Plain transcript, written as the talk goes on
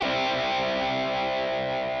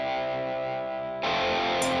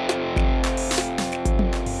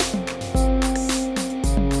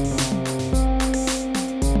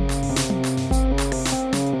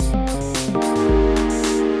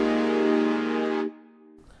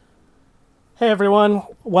Hey everyone,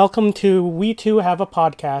 welcome to We Too Have a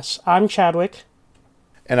Podcast. I'm Chadwick,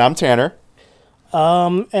 And I'm Tanner.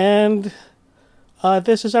 and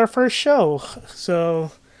this is our first show,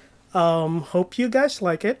 so hope you guys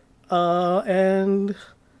like it. And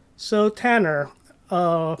so Tanner,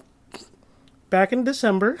 back in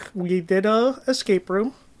December, we did a escape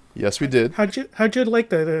room. Yes, we did. How'd you like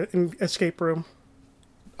the escape room?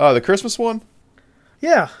 The Christmas one?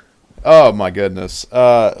 Yeah, Oh my goodness.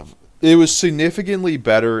 It was significantly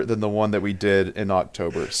better than the one that we did in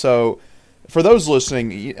October. So, for those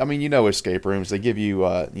listening, I mean, you know escape rooms, they give you,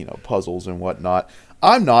 puzzles and whatnot.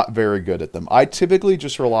 I'm not very good at them. I typically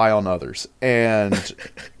just rely on others. And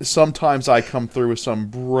sometimes I come through with some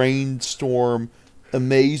brainstorm,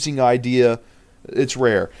 amazing idea. It's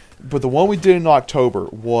rare. But the one we did in October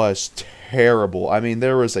was terrible. I mean,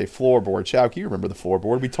 there was a floorboard. Chowk, you remember the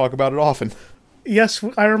floorboard. We talk about it often. yes,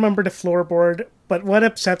 I remember the floorboard, but what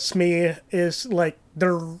upsets me is like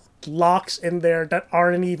there are locks in there that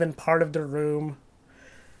aren't even part of the room.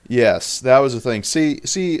 Yes, that was the thing.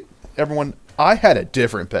 See, everyone, I had a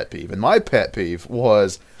different pet peeve, and my pet peeve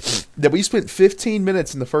was that we spent 15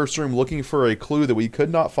 minutes in the first room looking for a clue that we could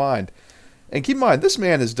not find. And keep in mind, this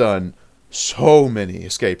man has done so many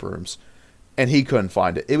escape rooms, and he couldn't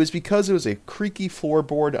find it. It was because it was a creaky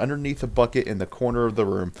floorboard underneath a bucket in the corner of the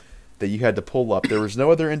room that you had to pull up. There was no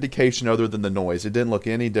other indication other than the noise. It didn't look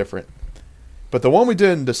any different. But the one we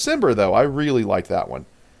did in December, though, I really liked that one.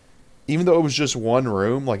 Even though it was just one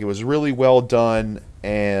room, like it was really well done,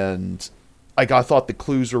 and like I thought the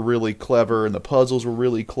clues were really clever and the puzzles were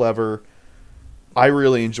really clever. I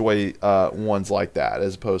really enjoy ones like that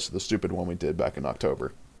as opposed to the stupid one we did back in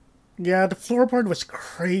October. Yeah, the floorboard was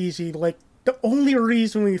crazy. Like, the only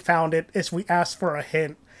reason we found it is we asked for a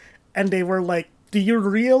hint. And they were like, do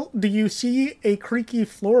you see a creaky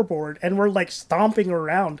floorboard? And we're like stomping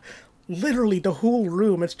around. Literally the whole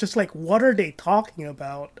room. It's just like, what are they talking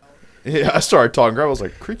about? Yeah, I started talking. I was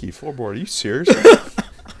like, "Creaky floorboard? Are you serious?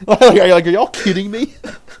 Are y'all kidding me?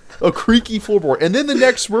 A creaky floorboard?" And then the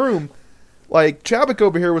next room, like Chadwick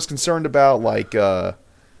over here was concerned about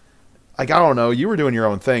I don't know. You were doing your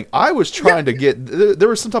own thing. I was trying to get. There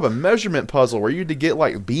was some type of measurement puzzle where you had to get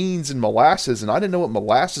like beans and molasses, and I didn't know what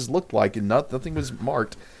molasses looked like, and nothing was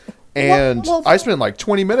marked. And I spent like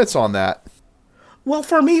 20 minutes on that. Well,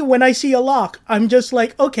 for me, when I see a lock, I'm just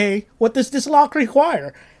like, okay, what does this lock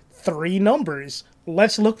require? 3 numbers.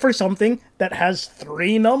 Let's look for something that has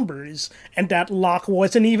 3 numbers. And that lock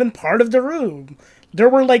wasn't even part of the room. There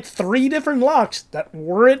were like 3 different locks that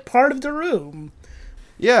weren't part of the room.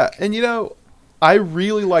 Yeah, and I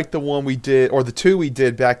really liked the one we did, or the two we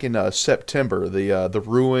did back in September. The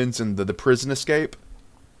ruins and the prison escape.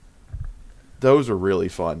 Those were really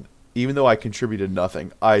fun. Even though I contributed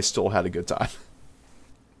nothing, I still had a good time.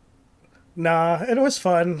 Nah, it was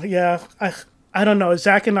fun. Yeah, I don't know.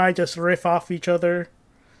 Zach and I just riff off each other.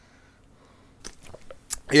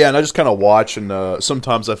 Yeah, and I just kind of watch, and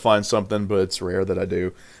sometimes I find something, but it's rare that I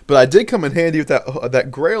do. But I did come in handy with that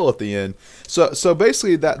grail at the end. So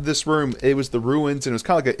basically, this room, it was the ruins, and it was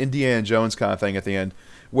kind of like an Indiana Jones kind of thing at the end,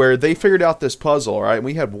 where they figured out this puzzle, right? And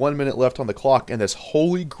we had 1 minute left on the clock, and this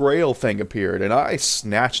holy grail thing appeared, and I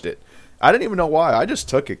snatched it. I didn't even know why. I just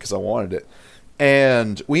took it because I wanted it.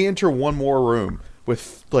 And we enter one more room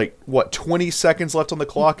with, 20 seconds left on the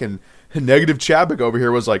clock, and Negative Chadwick over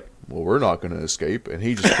here was like, well, we're not going to escape. And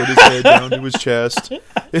he just put his head down to his chest.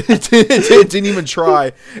 It didn't even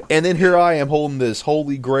try. And then here I am holding this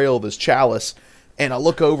holy grail, this chalice. And I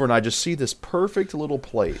look over and I just see this perfect little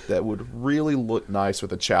plate that would really look nice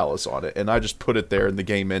with a chalice on it. And I just put it there and the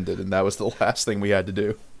game ended. And that was the last thing we had to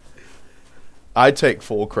do. I take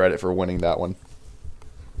full credit for winning that one.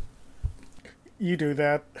 You do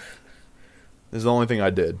that. This is the only thing I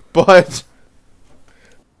did. But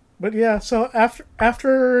yeah, so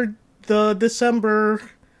after the December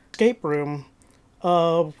escape room,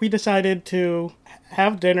 we decided to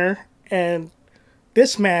have dinner, and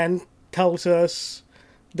this man tells us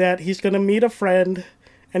that he's gonna meet a friend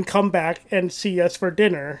and come back and see us for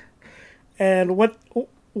dinner. And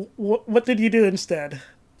what did you do instead?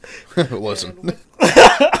 Listen.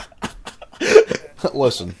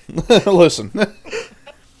 Listen.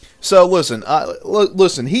 So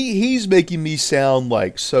listen. He's making me sound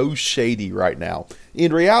like so shady right now.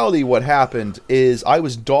 In reality, what happened is I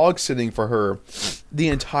was dog sitting for her the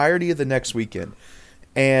entirety of the next weekend,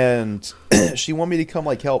 and she wanted me to come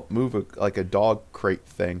help move a dog crate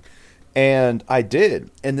thing, and I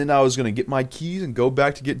did. And then I was gonna get my keys and go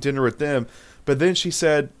back to get dinner with them, but then she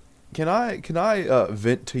said, "Can I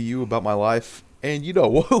vent to you about my life?" And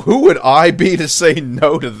who would I be to say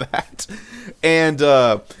no to that? And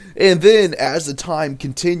then as the time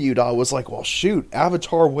continued, I was like, well, shoot,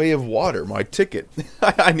 Avatar: Way of Water, my ticket.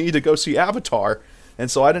 I need to go see Avatar. And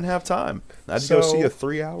so I didn't have time. I had to go see a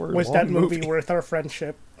 3-hour Was long that movie worth our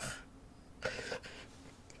friendship?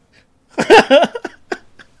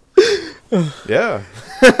 Yeah.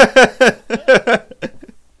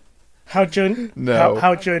 How'd you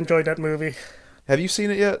enjoy that movie? Have you seen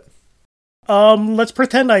it yet? Let's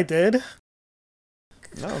pretend I did.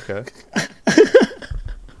 Oh, okay.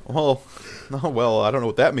 Well, I don't know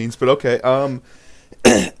what that means, but okay.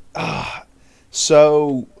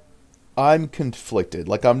 So I'm conflicted.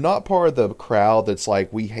 Like, I'm not part of the crowd that's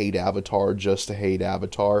like, we hate Avatar just to hate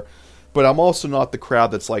Avatar. But I'm also not the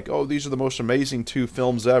crowd that's like, oh, these are the most amazing 2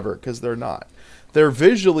 films ever, because they're not. They're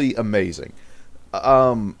visually amazing.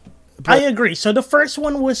 I agree. So the first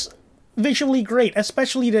one was visually great,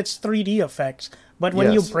 especially its 3D effects. But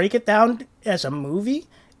when you break it down as a movie,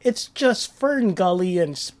 it's just Fern Gully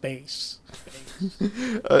in space.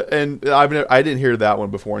 And I didn't hear that one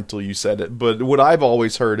before until you said it. But what I've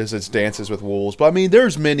always heard is it's Dances with Wolves. But I mean,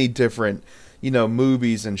 there's many different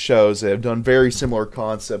movies and shows that have done very similar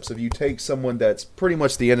concepts. If you take someone that's pretty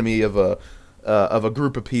much the enemy of a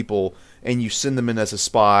group of people and you send them in as a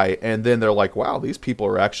spy, and then they're like, wow, these people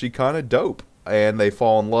are actually kind of dope, and they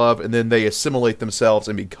fall in love, and then they assimilate themselves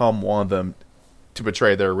and become one of them to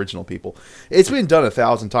betray their original people. It's been done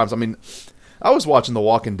 1,000 times. I mean, I was watching The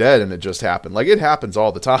Walking Dead and it just happened. Like, it happens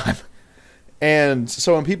all the time. And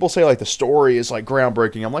so when people say like the story is like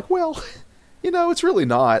groundbreaking, I'm like, well, it's really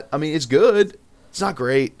not. I mean, it's good. It's not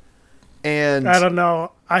great. And I don't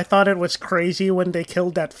know. I thought it was crazy when they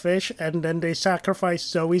killed that fish and then they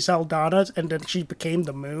sacrificed Zoe Saldana and then she became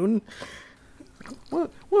the moon.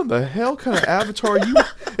 What the hell kind of Avatar you...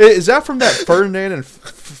 Is that from that Ferdinand and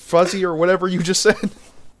Fuzzy or whatever you just said?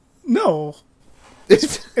 No.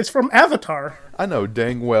 It's from Avatar. I know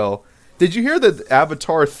dang well. Did you hear that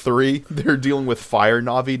Avatar 3, they're dealing with Fire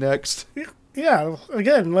Na'vi next? Yeah,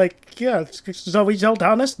 again, Zoe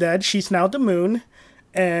Saldana's dead. She's now the moon.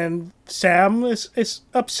 And Sam is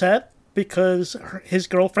upset because his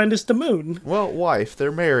girlfriend is the moon. Well, wife,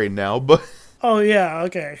 they're married now, but... Oh, yeah,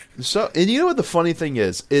 okay. So, and you know what the funny thing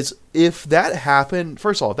is if that happened...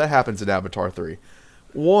 First of all, if that happens in Avatar 3,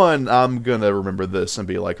 one, I'm going to remember this and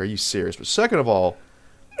be like, are you serious? But second of all,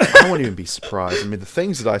 I won't even be surprised. I mean, the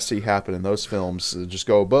things that I see happen in those films just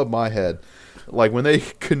go above my head. Like when they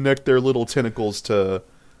connect their little tentacles to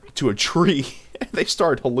a tree, and they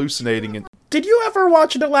start hallucinating. And did you ever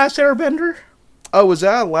watch The Last Airbender? Oh, was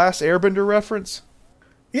that a Last Airbender reference?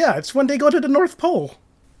 Yeah, it's when they go to the North Pole.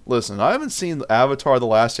 Listen, I haven't seen Avatar: The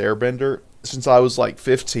Last Airbender since I was like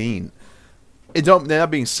 15. That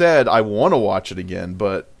being said, I want to watch it again,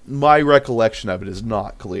 but my recollection of it is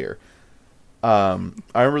not clear. I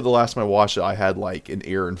remember the last time I watched it, I had like an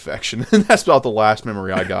ear infection, and that's about the last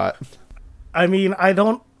memory I got. I mean, I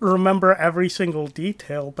don't remember every single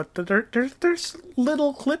detail, but there's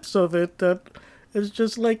little clips of it that is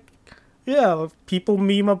just like, yeah, people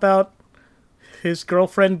meme about his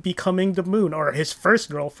girlfriend becoming the moon, or his first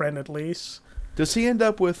girlfriend at least. Does he end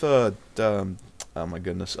up with oh my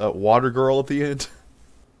goodness, Water Girl at the end?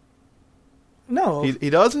 No, he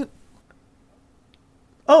doesn't.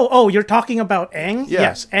 Oh, you're talking about Aang? Yeah.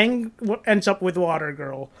 Yes, Aang ends up with Water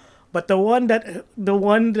Girl. But the one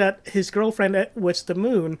that his girlfriend was the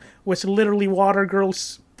moon was literally Water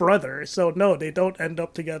Girl's brother. So no, they don't end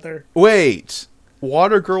up together. Wait,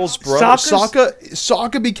 Water Girl's brother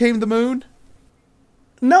Sokka became the moon?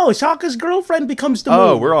 No, Sokka's girlfriend becomes the moon.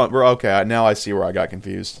 Oh, we're okay. Now I see where I got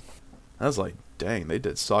confused. I was like, dang, they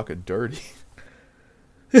did Sokka dirty.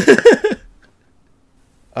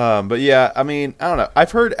 But yeah, I mean, I don't know.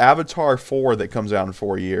 I've heard Avatar 4 that comes out in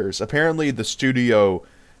 4 years. Apparently the studio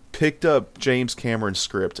picked up James Cameron's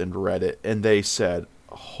script and read it, and they said,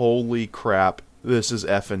 holy crap, this is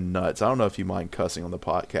effing nuts. I don't know if you mind cussing on the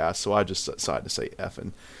podcast, so I just decided to say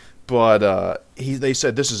effing. But they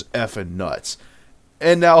said, this is effing nuts.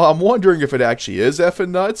 And now I'm wondering if it actually is effing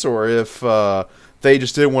nuts, or if they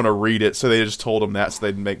just didn't want to read it, so they just told him that so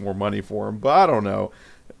they'd make more money for him. But I don't know.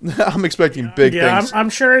 I'm expecting big things. I'm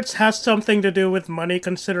sure it has something to do with money,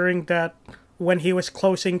 considering that when he was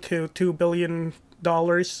closing to $2 billion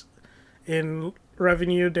in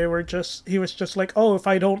revenue, he was just like, oh, if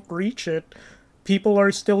I don't reach it, people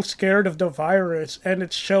are still scared of the virus, and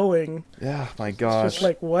it's showing. Yeah, my gosh. It's just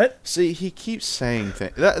like, what? See, he keeps saying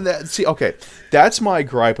things. Okay, that's my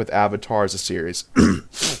gripe with Avatar as a series,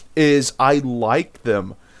 is I like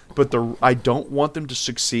them, but I don't want them to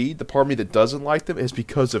succeed. The part of me that doesn't like them is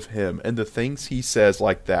because of him and the things he says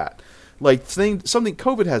like that. Like something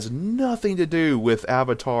COVID has nothing to do with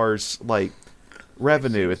Avatar's like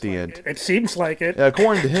revenue at the end. It seems like it.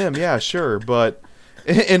 According to him, yeah, sure, but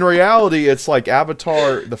in reality, it's like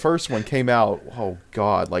Avatar, the first one came out, oh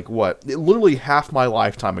god, like what? Literally half my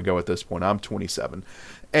lifetime ago at this point. I'm 27.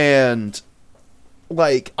 And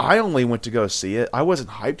like I only went to go see it. I wasn't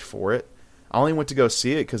hyped for it. I only went to go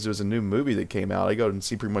see it because it was a new movie that came out. I go and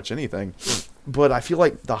see pretty much anything. But I feel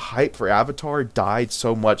like the hype for Avatar died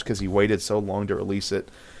so much because he waited so long to release it.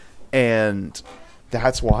 And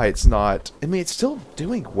that's why it's not... I mean, it's still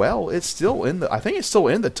doing well. It's still in the... I think it's still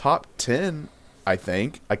in the top 10, I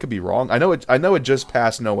think. I could be wrong. I know it just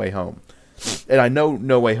passed No Way Home. And I know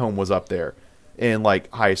No Way Home was up there in,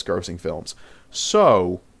 like, highest grossing films.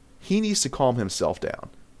 So, he needs to calm himself down.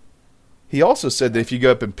 He also said that if you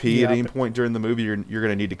go up and pee at any point during the movie, you're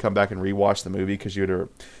going to need to come back and rewatch the movie because you're going to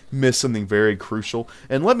miss something very crucial.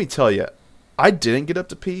 And let me tell you, I didn't get up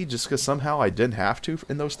to pee just because somehow I didn't have to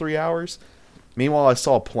in those 3 hours. Meanwhile, I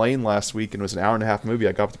saw Plane last week and it was an hour-and-a-half movie.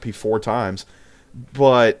 I got up to pee 4 times.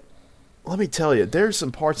 But let me tell you, there's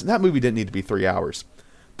some parts... And that movie didn't need to be 3 hours.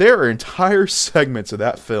 There are entire segments of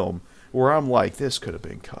that film where I'm like, this could have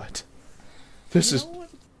been cut. This is...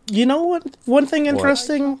 You know what? One thing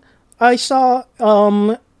interesting... I saw,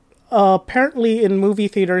 apparently in movie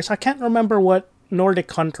theaters, I can't remember what Nordic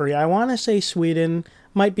country, I want to say Sweden,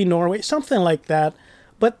 might be Norway, something like that,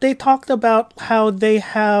 but they talked about how they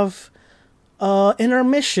have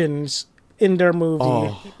intermissions in their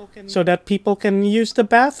movie so that people can use the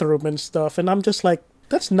bathroom and stuff, and I'm just like,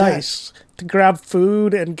 that's nice, to grab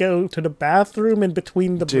food and go to the bathroom in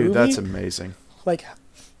between the movie. Dude, that's amazing. Like,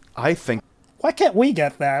 I think... Why can't we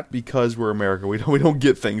get that? Because we're America. We don't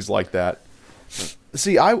get things like that.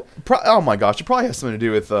 See, oh my gosh, it probably has something to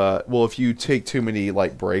do with, well, if you take too many,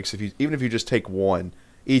 like, breaks, even if you just take one,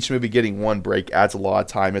 each movie getting one break adds a lot of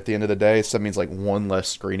time at the end of the day, so that means, like, one less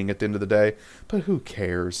screening at the end of the day. But who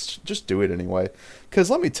cares? Just do it anyway.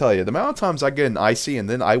 Because let me tell you, the amount of times I get an icy and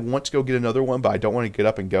then I want to go get another one, but I don't want to get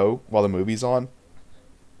up and go while the movie's on,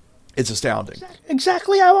 it's astounding.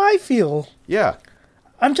 Exactly how I feel. Yeah.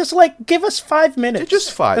 I'm just like, give us 5 minutes.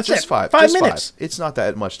 Just five. That's just it. five. Five just minutes. 5. It's not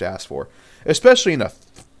that much to ask for. Especially in a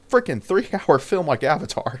freaking 3-hour film like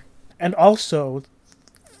Avatar. And also,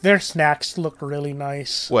 their snacks look really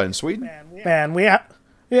nice. What, in Sweden? Man, we have...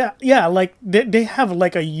 Yeah, like, they have,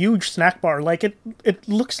 like, a huge snack bar. Like, it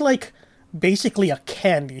looks like basically a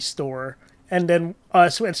candy store. And then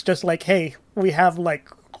us, it's just like, hey, we have, like,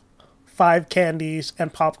 5 candies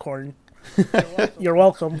and popcorn. You're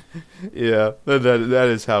welcome. Yeah, that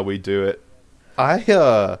is how we do it.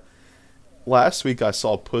 Last week I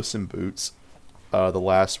saw Puss in Boots, The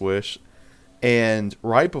Last Wish, and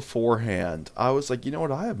right beforehand I was like, you know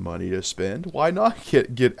what, I have money to spend. Why not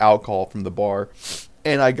get alcohol from the bar?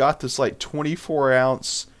 And I got this like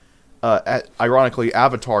 24-ounce, ironically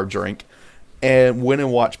Avatar drink, and went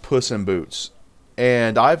and watched Puss in Boots.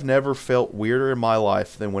 And I've never felt weirder in my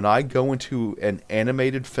life than when I go into an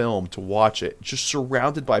animated film to watch it, just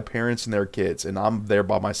surrounded by parents and their kids, and I'm there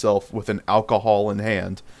by myself with an alcohol in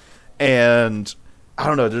hand. And I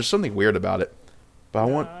don't know, there's something weird about it. But I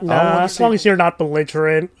want as long as you're not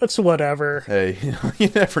belligerent, it's whatever. Hey, you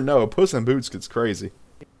never know. Puss in Boots gets crazy.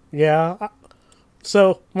 Yeah.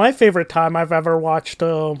 So, my favorite time I've ever watched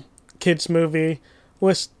a kids movie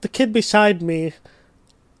was the kid beside me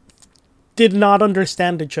did not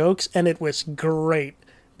understand the jokes, and it was great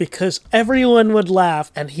because everyone would laugh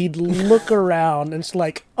and he'd look around and it's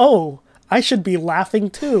like, oh, I should be laughing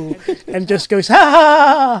too, and just goes ha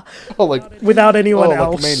ha, ha oh, like without anyone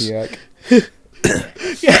else. Like a maniac.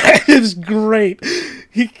 Yeah, it's great.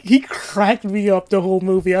 He cracked me up the whole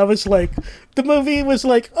movie. I was like, the movie was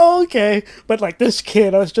like, oh, okay, but like this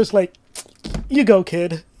kid, I was just like, you go,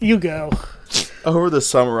 kid, you go. Over the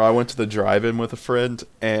summer, I went to the drive-in with a friend,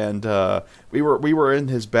 and we were in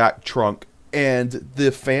his back trunk, and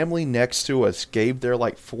the family next to us gave their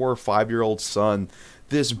like 4 or 5-year-old son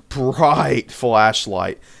this bright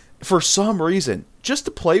flashlight for some reason, just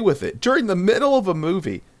to play with it during the middle of a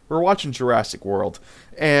movie. We're watching Jurassic World,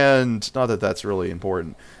 and not that that's really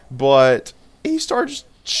important, but he starts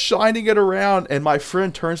shining it around, and my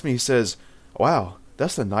friend turns to me, he says, "Wow,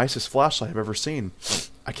 that's the nicest flashlight I've ever seen.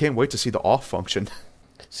 I can't wait to see the off function."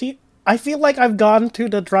 See, I feel like I've gone to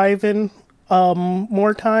the drive-in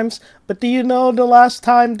more times, but do you know the last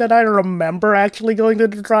time that I remember actually going to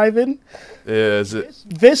the drive-in? Is it?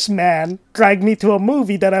 This man dragged me to a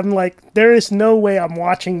movie that I'm like, there is no way I'm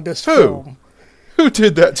watching this film. Who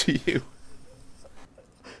did that to you?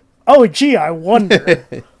 Oh, gee, I wonder.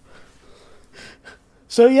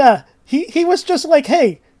 So yeah, he was just like,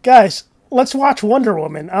 hey, guys, let's watch Wonder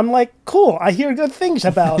Woman. I'm like, cool, I hear good things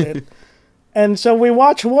about it. And so we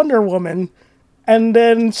watch Wonder Woman, and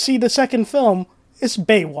then see the second film. It's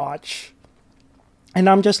Baywatch. And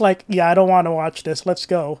I'm just like, yeah, I don't want to watch this. Let's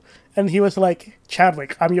go. And he was like,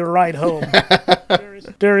 Chadwick, I'm your ride home.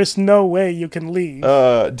 There is no way you can leave.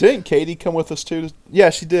 Didn't Katie come with us too? Yeah,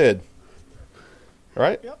 she did.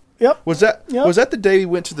 Right? Yep. Was that the day we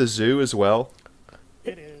went to the zoo as well?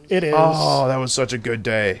 It is. Oh, that was such a good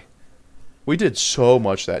day. We did so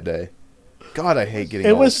much that day. God, I hate getting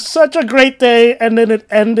It old. was such a great day, and then it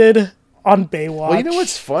ended on Baywatch. Well, you know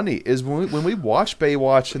what's funny is when we watched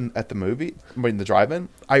Baywatch at the drive-in,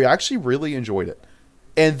 I actually really enjoyed it.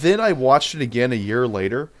 And then I watched it again a year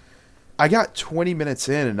later. I got 20 minutes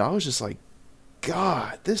in, and I was just like,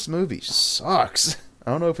 God, this movie sucks.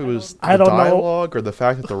 I don't know if it was the dialogue or the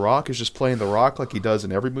fact that The Rock is just playing The Rock like he does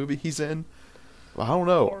in every movie he's in. I don't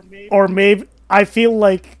know. Or maybe I feel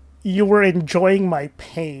like you were enjoying my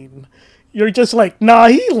pain. You're just like, nah,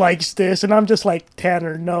 he likes this. And I'm just like,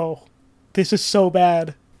 Tanner, no. This is so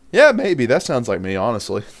bad. Yeah, maybe. That sounds like me,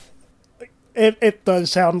 honestly. It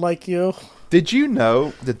does sound like you. Did you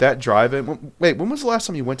know that drive-in... Wait, when was the last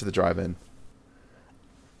time you went to the drive-in?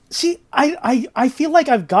 See, I feel like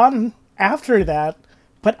I've gone after that,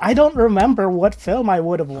 but I don't remember what film I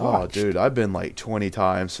would have watched. Oh, dude, I've been like 20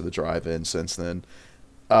 times to the drive-in since then.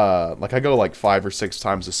 Like I go like 5 or 6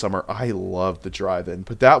 times a summer. I love the drive-in.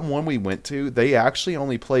 But that one we went to, they actually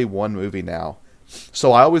only play one movie now.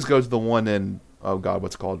 So I always go to the one in, oh God,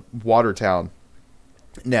 what's it called? Watertown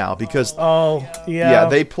now because yeah,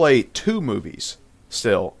 they play 2 movies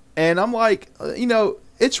still. And I'm like,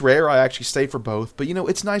 it's rare I actually stay for both, but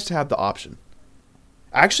it's nice to have the option.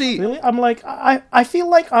 Actually, really? I'm like, I feel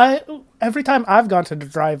like every time I've gone to the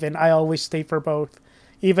drive-in, I always stay for both,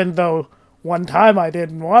 even though one time I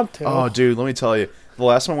didn't want to. Oh, dude, let me tell you. The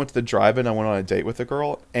last time I went to the drive-in, I went on a date with a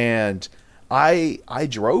girl, and I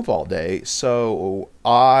drove all day, so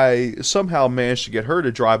I somehow managed to get her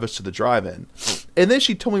to drive us to the drive-in. And then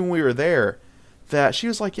she told me when we were there that she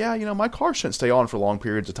was like, yeah, my car shouldn't stay on for long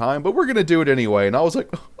periods of time, but we're going to do it anyway. And I was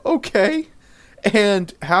like, okay.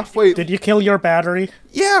 And halfway... Did you kill your battery?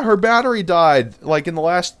 Yeah, her battery died, like, in the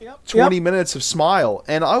last 20 minutes of Smile.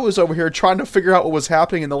 And I was over here trying to figure out what was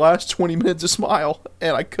happening in the last 20 minutes of Smile,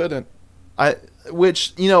 and I couldn't.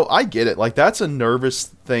 Which, I get it. Like, that's a nervous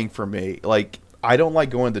thing for me. Like, I don't like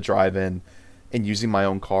going to the drive-in and using my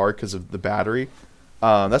own car because of the battery.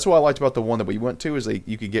 That's what I liked about the one that we went to, is that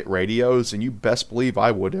you could get radios, and you best believe I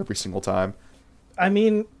would every single time. I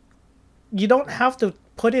mean, you don't have to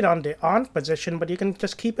put it on the on position, but you can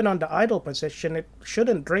just keep it on the idle position. It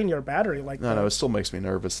shouldn't drain your battery like that. No, it still makes me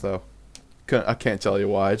nervous, though. I can't tell you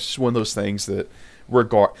why. It's just one of those things that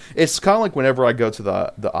it's kind of like whenever I go to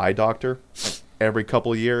the eye doctor every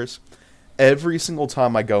couple of years. Every single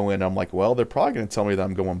time I go in, I'm like, well, they're probably going to tell me that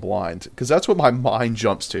I'm going blind. Because that's what my mind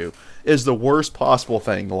jumps to, is the worst possible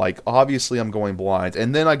thing. Like, obviously I'm going blind.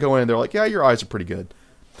 And then I go in and they're like, yeah, your eyes are pretty good.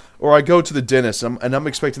 Or I go to the dentist and I'm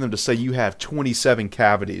expecting them to say you have 27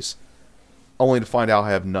 cavities, only to find out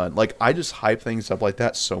I have none. Like, I just hype things up like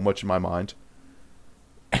that so much in my mind.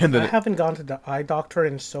 And then I haven't gone to the eye doctor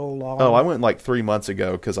in so long. Oh, I went like 3 months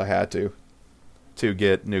ago because I had to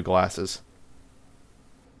get new glasses.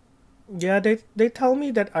 Yeah, they tell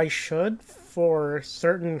me that I should for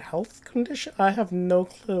certain health condition. I have no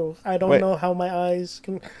clue. I don't know how my eyes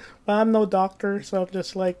can... But I'm no doctor, so I'm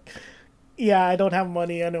just like... Yeah, I don't have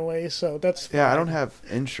money anyway, so that's fine. Yeah, I don't have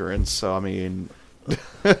insurance, so I mean...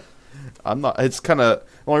 I'm not... It's kind of...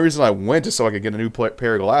 The only reason I went is so I could get a new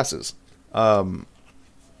pair of glasses. But...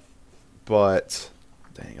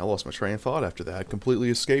 Dang, I lost my train of thought after that. It completely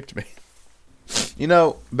escaped me.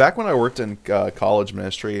 Back when I worked in college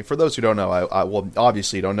ministry, for those who don't know, I well,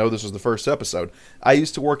 obviously you don't know, this was the first episode. I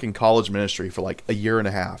used to work in college ministry for like a year and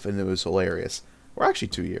a half, and it was hilarious. Or actually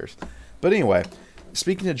 2 years. But anyway,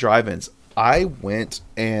 speaking of drive-ins, I went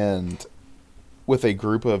and with a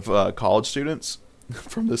group of college students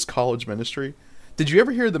from this college ministry. Did you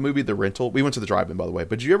ever hear the movie The Rental? We went to the drive-in, by the way.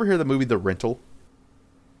 But did you ever hear the movie The Rental?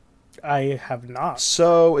 I have not.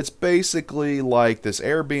 So it's basically like this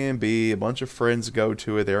Airbnb. A bunch of friends go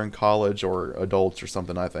to it. They're in college or adults or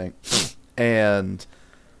something, I think. And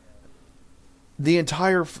the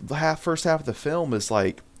entire first half of the film is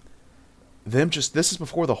like them just... This is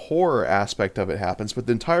before the horror aspect of it happens, but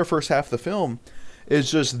the entire first half of the film is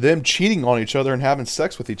just them cheating on each other and having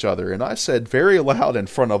sex with each other. And I said very loud in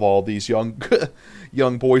front of all these young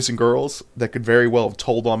boys and girls that could very well have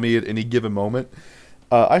told on me at any given moment.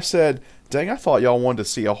 I said, dang, I thought y'all wanted to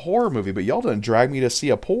see a horror movie, but y'all didn't drag me to see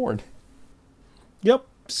a porn. Yep,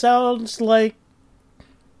 sounds like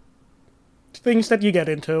things that you get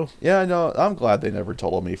into. Yeah, no, I'm glad they never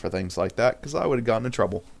told me for things like that, because I would have gotten in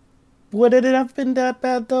trouble. Would it have been that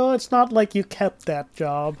bad, though? It's not like you kept that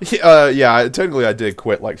job. Yeah, technically I did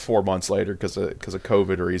quit like 4 months later because of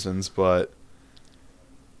COVID reasons, but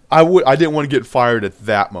I didn't want to get fired at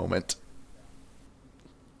that moment.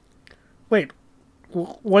 Wait,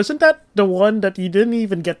 wasn't that the one that you didn't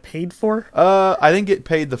even get paid for? I didn't get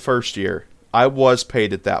paid the first year. I was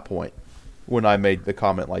paid at that point when I made the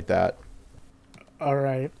comment like that. All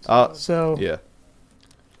right. So yeah.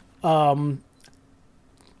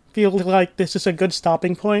 Feel like this is a good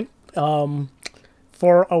stopping point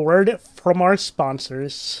for a word from our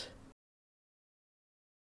sponsors.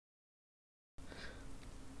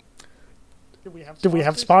 Do we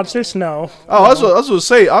have sponsors? No. Oh, I was going to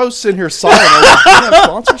say, I was sitting here silent. I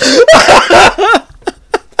was like, do we have sponsors?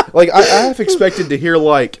 Like, I half expected to hear,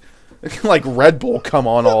 like Red Bull come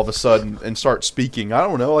on all of a sudden and start speaking. I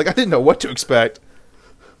don't know. Like, I didn't know what to expect.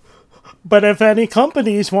 But if any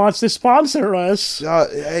companies wants to sponsor us...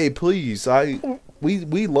 hey, please.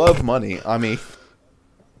 We love money. I mean...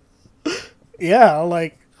 Yeah,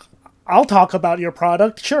 like... I'll talk about your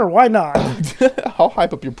product. Sure, why not? I'll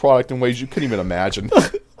hype up your product in ways you couldn't even imagine.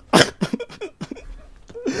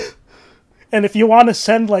 And if you want to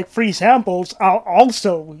send, like, free samples, I'll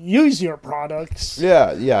also use your products.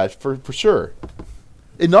 Yeah, for sure.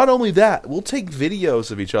 And not only that, we'll take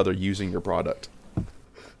videos of each other using your product.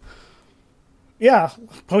 Yeah,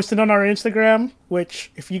 post it on our Instagram,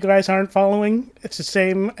 which, if you guys aren't following, it's the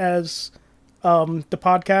same as the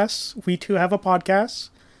podcast. We too have a podcast.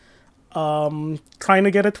 Trying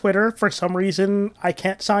to get a Twitter. For some reason, I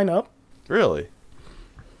can't sign up. Really?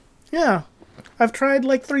 Yeah. I've tried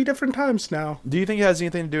like 3 different times now. Do you think it has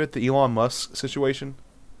anything to do with the Elon Musk situation?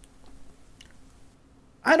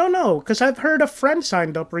 I don't know, because I've heard a friend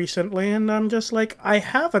signed up recently, and I'm just like, I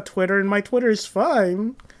have a Twitter, and my Twitter is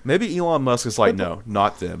fine. Maybe Elon Musk is like, no,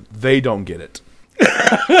 not them. They don't get it.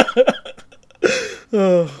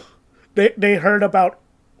 They heard about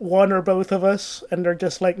one or both of us, and they're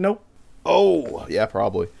just like, nope. Oh, yeah,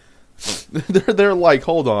 probably. they're like,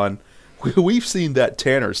 hold on. We've seen that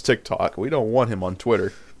Tanner's TikTok. We don't want him on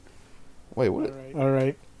Twitter. Wait, what? All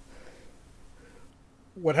right.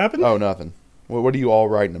 What happened? Oh, nothing. What are you all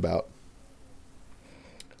writing about?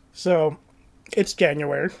 So, it's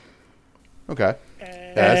January. Okay.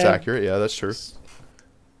 Yeah, that's accurate. Yeah, that's true.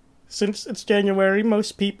 Since it's January,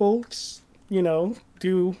 most people,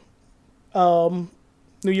 do New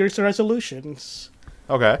Year's resolutions.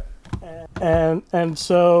 Okay. And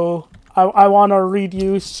so I want to read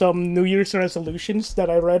you some New Year's resolutions that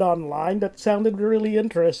I read online that sounded really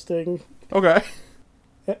interesting. Okay.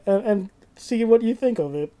 And see what you think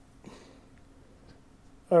of it.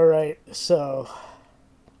 All right, so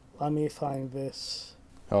let me find this.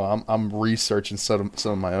 Oh, I'm researching some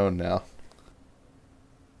of my own now.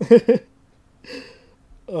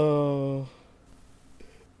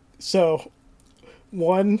 So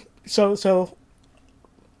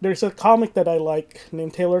there's a comic that I like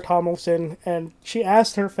named Taylor Tomlinson, and she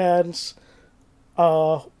asked her fans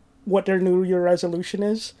what their New Year resolution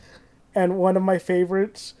is, and one of my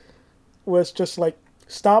favorites was just like,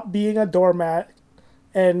 stop being a doormat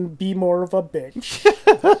and be more of a bitch.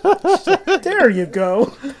 So, there you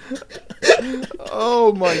go.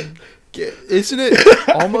 Oh my god. Isn't it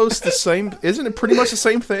almost the same? Isn't it pretty much the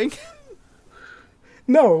same thing?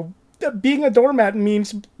 No, being a doormat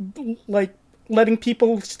means like letting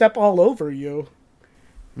people step all over you.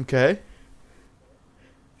 Okay.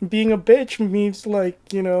 Being a bitch means like,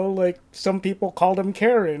 like some people call them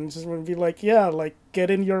Karens and be like, yeah, like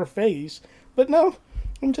get in your face. But no,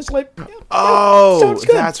 I'm just like, oh,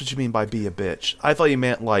 that's what you mean by be a bitch. I thought you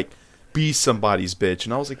meant like be somebody's bitch,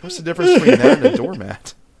 and I was like, what's the difference between that and a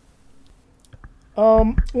doormat?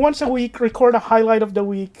 Once a week, record a highlight of the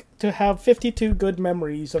week to have 52 good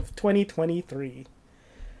memories of 2023.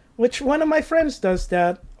 Which one of my friends does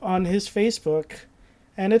that on his Facebook,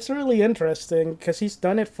 and it's really interesting because he's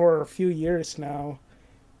done it for a few years now.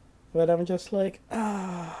 But I'm just like,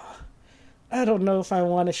 I don't know if I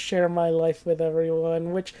want to share my life with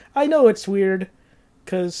everyone, which I know it's weird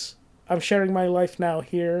because I'm sharing my life now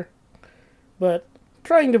here, but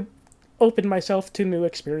trying to open myself to new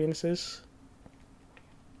experiences.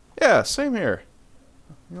 Yeah, same here.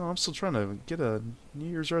 I'm still trying to get a New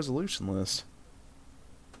Year's resolution list.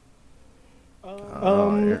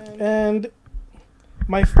 And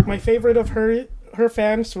my favorite of her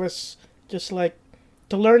fans was just like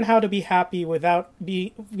to learn how to be happy without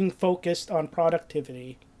being focused on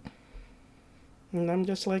productivity. And I'm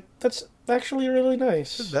just like, that's actually really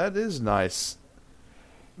nice. That is nice.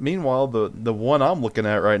 Meanwhile, the one I'm looking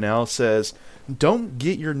at right now says, "Don't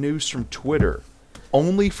get your news from Twitter,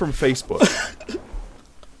 only from Facebook."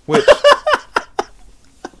 Which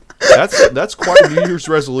that's quite a New Year's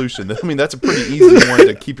resolution. I mean, that's a pretty easy one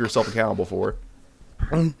to keep yourself accountable for.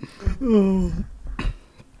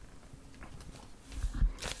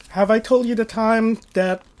 Have I told you the time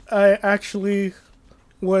that I actually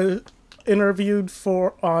was interviewed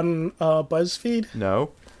on BuzzFeed?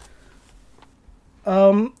 No.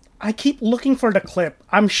 I keep looking for the clip.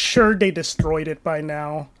 I'm sure they destroyed it by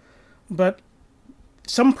now. But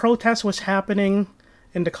some protest was happening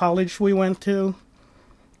in the college we went to.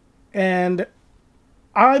 And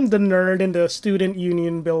I'm the nerd in the student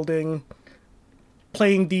union building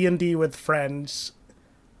playing D&D with friends.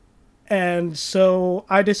 And so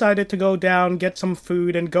I decided to go down, get some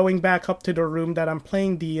food, and going back up to the room that I'm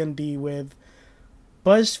playing D&D with,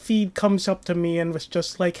 BuzzFeed comes up to me and was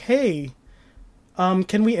just like, "Hey,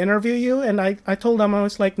 can we interview you?" And I told them, I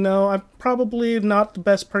was like, "No, I'm probably not the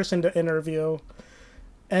best person to interview."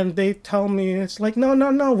 And they tell me, it's like,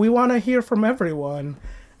 no, we want to hear from everyone.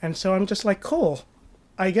 And so I'm just like, cool,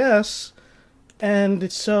 I guess.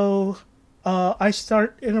 And so I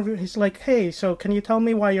start interviewing. He's like, "Hey, so can you tell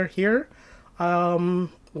me why you're here?"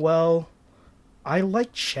 Well, I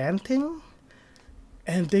like chanting.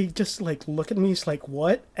 And they just like look at me, it's like,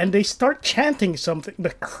 "What?" And they start chanting something. The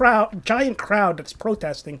crowd, giant crowd that's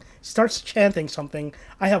protesting, starts chanting something.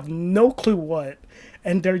 I have no clue what.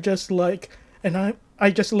 And they're just like, and I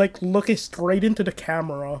just like looking straight into the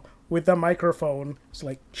camera with the microphone. It's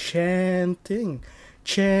like, chanting,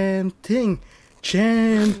 chanting,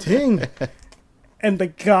 chanting. And the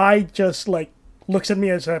guy just like looks at me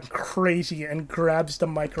as I'm crazy and grabs the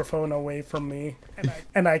microphone away from me.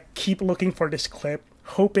 And I keep looking for this clip,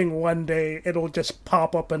 hoping one day it'll just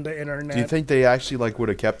pop up on the internet. Do you think they actually like would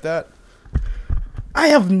have kept that? I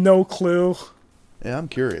have no clue. Yeah, I'm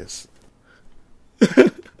curious.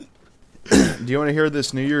 Do you want to hear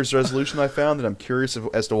this New Year's resolution I found? And I'm curious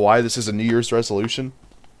as to why this is a New Year's resolution.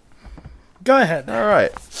 Go ahead. All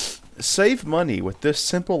right. Save money with this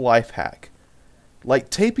simple life hack. Like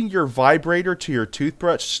taping your vibrator to your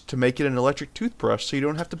toothbrush to make it an electric toothbrush so you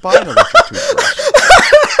don't have to buy an electric toothbrush.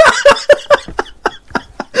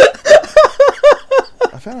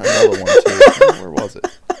 I found another one too. Where was it?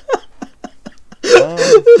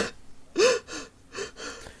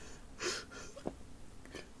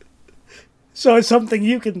 So it's something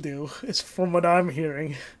you can do, is from what I'm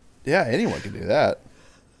hearing. Yeah, anyone can do that.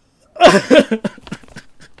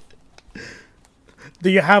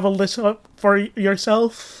 Do you have a list up for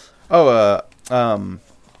yourself? Oh,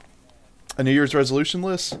 a New Year's resolution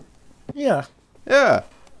list? Yeah. Yeah,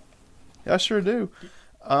 I sure do.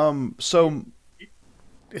 So,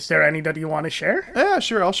 is there any that you want to share? Yeah,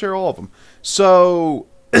 sure, I'll share all of them. So,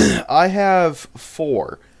 I have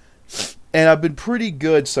 4, and I've been pretty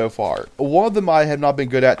good so far. One of them I have not been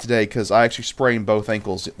good at today because I actually sprained both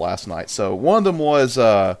ankles last night. So, one of them was,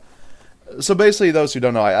 so basically, those who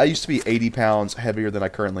don't know, I used to be 80 pounds heavier than I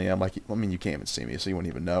currently am. Like, I mean, you can't even see me, so you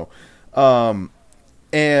wouldn't even know.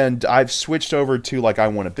 And I've switched over to, like, I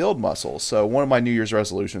want to build muscle. So one of my New Year's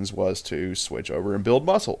resolutions was to switch over and build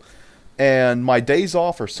muscle. And my days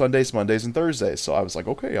off are Sundays, Mondays, and Thursdays. So I was like,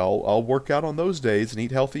 okay, I'll work out on those days and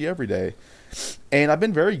eat healthy every day. And I've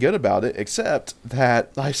been very good about it, except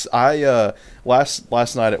that I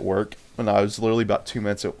last night at work, when I was literally about 2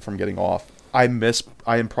 minutes from getting off, I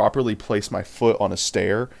improperly placed my foot on a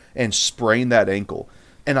stair and sprained that ankle.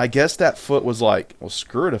 And I guess that foot was like, well,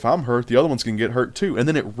 screw it. If I'm hurt, the other one's going to get hurt too. And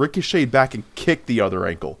then it ricocheted back and kicked the other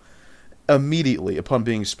ankle immediately upon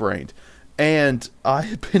being sprained. And I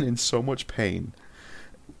had been in so much pain.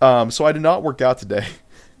 So I did not work out today,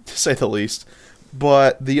 to say the least.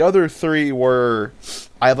 But the other 3 were,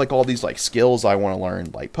 I have like all these like skills I want to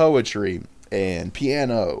learn, like poetry and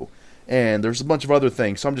piano. And there's a bunch of other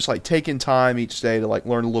things. So I'm just like taking time each day to like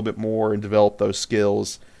learn a little bit more and develop those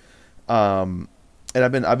skills. And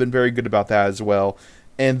I've been very good about that as well.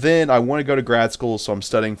 And then I want to go to grad school, so I'm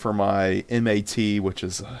studying for my MAT, which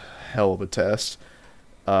is a hell of a test.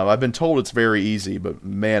 I've been told it's very easy, but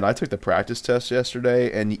man, I took the practice test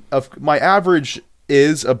yesterday, and my average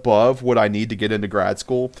is above what I need to get into grad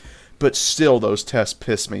school, but still those tests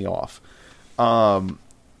piss me off. Do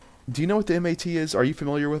you know what the MAT is? Are you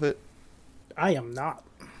familiar with it? I am not.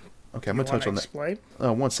 Okay, I'm going to touch on that. Explain?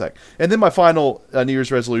 One sec. And then my final New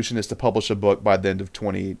Year's resolution is to publish a book by the end of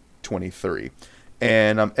 2023.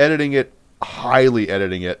 And I'm highly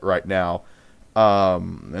editing it right now.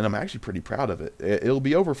 And I'm actually pretty proud of it. It'll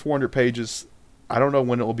be over 400 pages. I don't know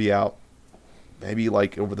when it will be out. maybe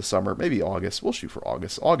like over the summer, maybe August. We'll shoot for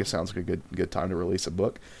August. August sounds like a good time to release a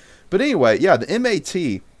book. But anyway, yeah, the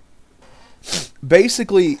MAT.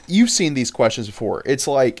 Basically, you've seen these questions before. It's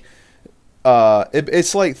like,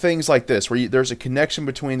 it's like things like this where there's a connection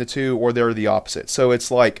between the two, or they're the opposite. So it's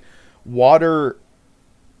like water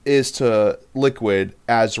is to liquid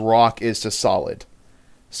as rock is to solid.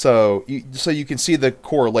 So you can see the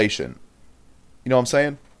correlation. You know what I'm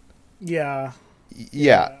saying? Yeah.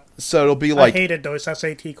 Yeah. So it'll be like, I hated those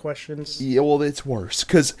SAT questions. Yeah, well, it's worse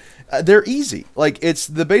because they're easy. Like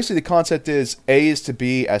basically the concept is A is to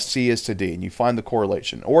B as C is to D, and you find the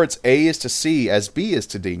correlation, or it's A is to C as B is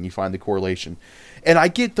to D, and you find the correlation. And I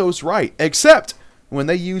get those right, except when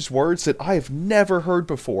they use words that I have never heard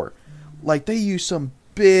before. Like they use some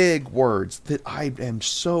big words that I am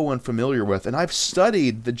so unfamiliar with, and I've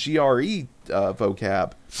studied the GRE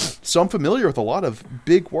vocab, so I'm familiar with a lot of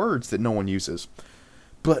big words that no one uses.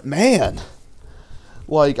 But man,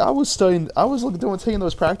 like I was taking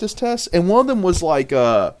those practice tests, and one of them was like,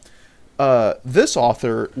 this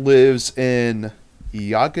author lives in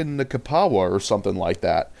Yaganakapawa or something like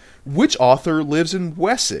that. Which author lives in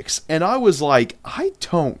Wessex? And I was like, I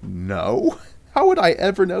don't know. How would I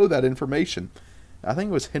ever know that information? I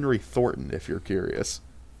think it was Henry Thornton, if you're curious,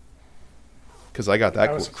 because I got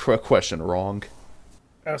that question wrong.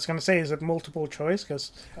 I was gonna say, is it multiple choice?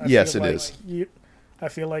 Because yes, it is. I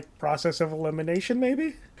feel like process of elimination,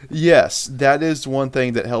 maybe? Yes, that is one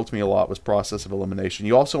thing that helped me a lot, was process of elimination.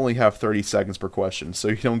 You also only have 30 seconds per question, so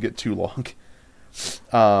you don't get too long.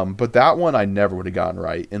 But that one I never would have gotten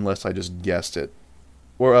right unless I just guessed it.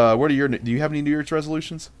 Or do you have any New Year's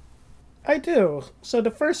resolutions? I do. So the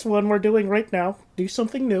first one we're doing right now, do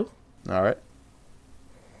something new. All right.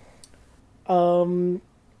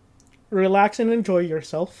 Relax and enjoy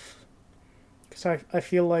yourself. Because I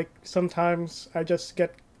feel like sometimes I just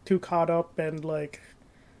get too caught up and, like,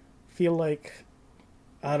 feel like,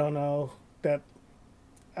 I don't know, that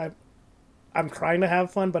I'm trying to have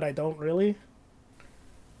fun, but I don't really.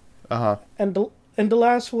 Uh-huh. And the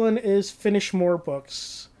last one is finish more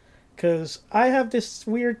books. Because I have this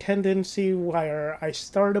weird tendency where I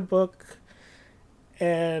start a book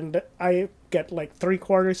and I get, like,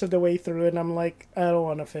 3/4 of the way through and I'm like, I don't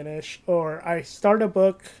want to finish. Or I start a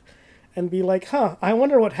book and be like, I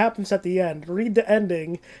wonder what happens at the end. Read the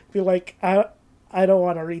ending. Be like, I don't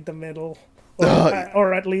want to read the middle.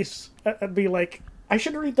 Or at least be like, I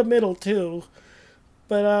should read the middle too.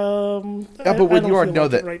 But, yeah, but when you already know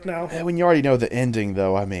that right now. When you already know the ending,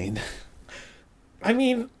 though, I mean,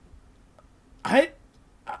 I'm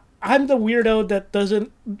the weirdo that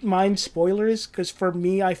doesn't mind spoilers, because for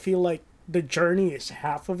me, I feel like the journey is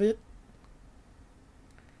half of it.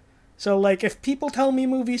 So, like, if people tell me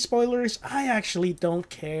movie spoilers, I actually don't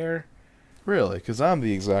care. Really? Because I'm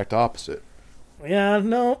the exact opposite. Yeah,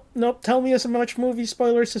 nope, tell me as much movie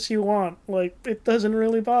spoilers as you want. Like, it doesn't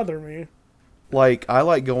really bother me. Like, I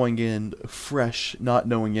like going in fresh, not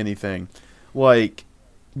knowing anything. Like,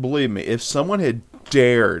 believe me, if someone had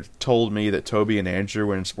told me that Toby and Andrew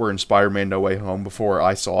were in Spider-Man No Way Home before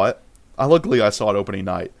I saw it, luckily I saw it opening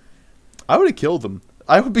night, I would have killed them.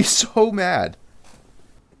 I would be so mad.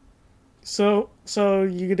 So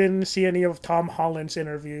you didn't see any of Tom Holland's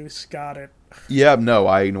interviews? Got it. Yeah, no,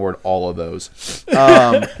 I ignored all of those.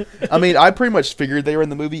 I mean, I pretty much figured they were in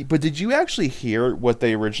the movie, but did you actually hear what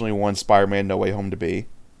they originally wanted Spider-Man No Way Home to be,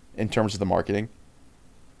 in terms of the marketing?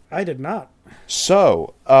 I did not.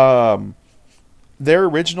 So, their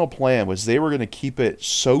original plan was they were going to keep it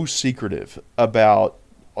so secretive about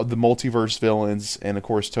the multiverse villains, and of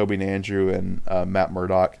course Tobey and Andrew and Matt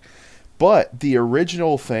Murdock. But the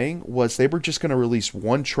original thing was they were just going to release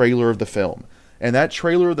one trailer of the film. And that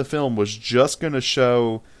trailer of the film was just going to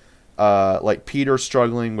show like Peter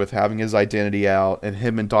struggling with having his identity out, and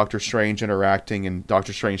him and Doctor Strange interacting, and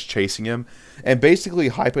Doctor Strange chasing him. And basically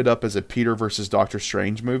hype it up as a Peter versus Doctor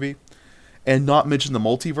Strange movie. And not mention the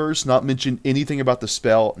multiverse, not mention anything about the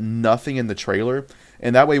spell, nothing in the trailer.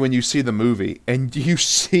 And that way when you see the movie and you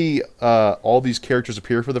see all these characters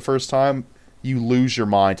appear for the first time, you lose your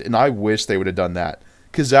mind. And I wish they would have done that,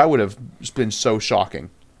 because that would have been so shocking.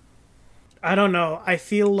 I don't know. I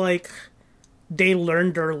feel like they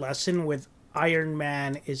learned their lesson with Iron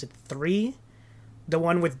Man, is it 3? The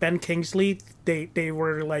one with Ben Kingsley. They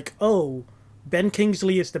were like, oh, Ben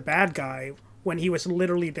Kingsley is the bad guy, when he was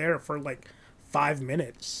literally there for like 5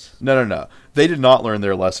 minutes. No. They did not learn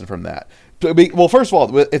their lesson from that. Well, first of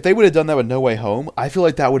all, if they would have done that with No Way Home, I feel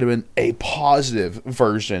like that would have been a positive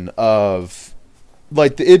version of...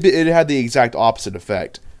 Like, it had the exact opposite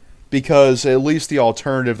effect. Because at least the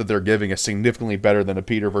alternative that they're giving is significantly better than a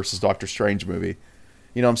Peter versus Doctor Strange movie.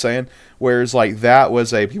 You know what I'm saying? Whereas like that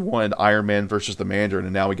was people wanted Iron Man versus the Mandarin,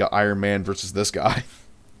 and now we got Iron Man versus this guy.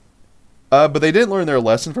 But they didn't learn their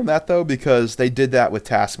lesson from that though, because they did that with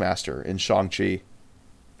Taskmaster in Shang-Chi,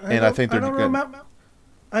 and I think they're going.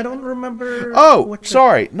 I don't remember. Oh,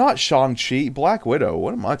 sorry, not Shang-Chi, Black Widow.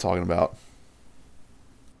 What am I talking about?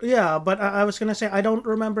 Yeah, but I was gonna say I don't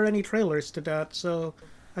remember any trailers to that, so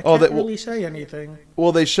I can't really say anything.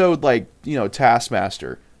 Well, they showed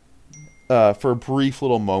Taskmaster for brief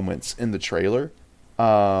little moments in the trailer,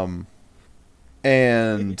 and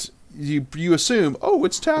you assume, oh,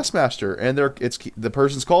 it's Taskmaster, and the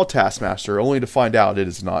person's called Taskmaster, only to find out it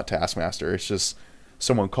is not Taskmaster. It's just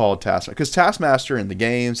someone called Taskmaster, because Taskmaster in the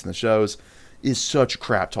games and the shows is such a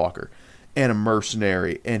crap talker and a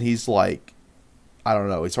mercenary, and he's like, I don't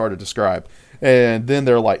know, it's hard to describe. And then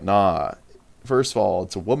they're like, nah, first of all,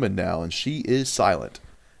 it's a woman now, and she is silent.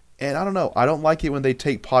 And I don't know, I don't like it when they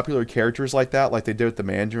take popular characters like that, like they did with the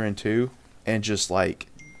Mandarin too, and just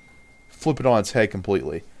flip it on its head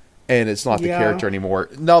completely. And it's not the character anymore.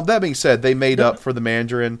 Now, that being said, they made up for the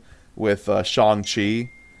Mandarin with Shang-Chi,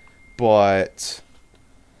 but...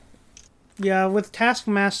 Yeah, with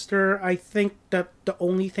Taskmaster, I think that the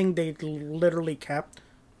only thing they literally kept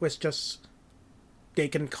was just they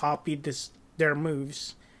can copy their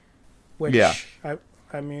moves. Which,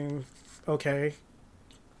 I mean, okay.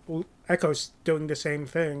 Echo's doing the same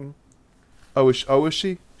thing. Oh, is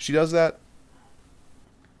she? She does that?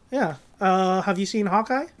 Yeah. Have you seen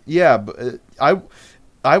Hawkeye? Yeah, but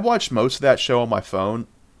I watched most of that show on my phone,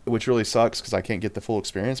 which really sucks because I can't get the full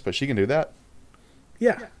experience, but she can do that?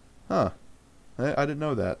 Yeah. Huh. I didn't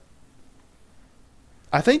know that.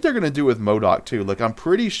 I think they're going to do with MODOK too. Like, I'm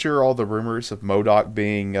pretty sure all the rumors of MODOK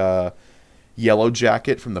being Yellow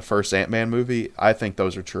Jacket from the first Ant-Man movie, I think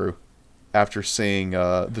those are true. After seeing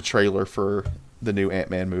the trailer for the new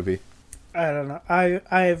Ant-Man movie. I don't know.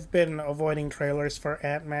 I've been avoiding trailers for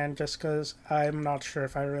Ant-Man just because I'm not sure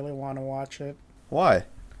if I really want to watch it. Why?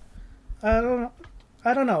 I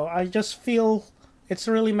don't know. I just feel it's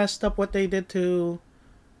really messed up what they did to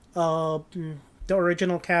the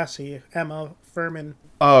original Cassie, Emma Furman.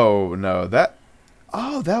 Oh, no. That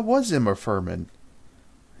was Emma Furman.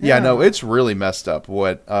 Yeah, no, it's really messed up.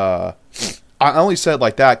 What I only said it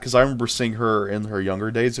like that because I remember seeing her in her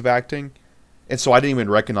younger days of acting, and so I didn't even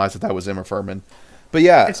recognize that was Emma Furman. But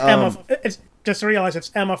yeah, it's Emma. It's just to realize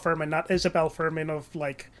it's Emma Furman, not Isabel Furman of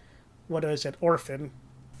what is it, Orphan?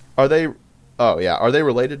 Are they? Oh yeah, are they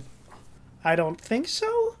related? I don't think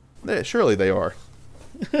so. Surely they are.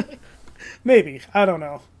 Maybe, I don't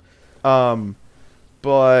know.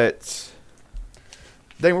 But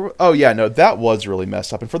they were. Oh yeah, no, that was really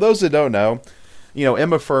messed up. And for those that don't know,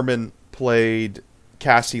 Emma Furman played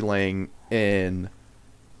Cassie Lang in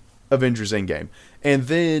Avengers Endgame, and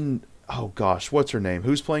then oh gosh, what's her name?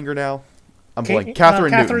 Who's playing her now? I'm blanking.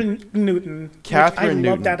 Catherine Newton. I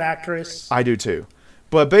love that actress. I do too.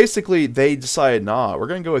 But basically, they decided, we're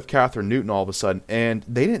going to go with Catherine Newton all of a sudden. And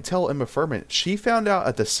they didn't tell Emma Furman. She found out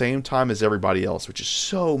at the same time as everybody else, which is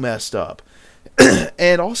so messed up.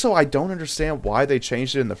 And also, I don't understand why they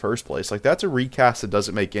changed it in the first place. That's a recast that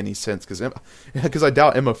doesn't make any sense. Because I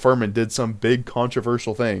doubt Emma Furman did some big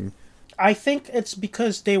controversial thing. I think it's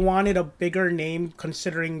because they wanted a bigger name,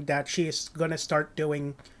 considering that she is going to start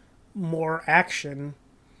doing more action.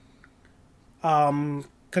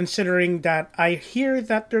 Considering that I hear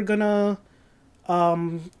that they're gonna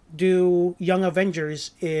do Young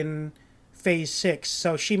Avengers in Phase 6,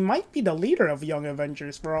 so she might be the leader of Young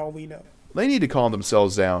Avengers for all we know. They need to calm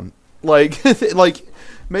themselves down. Make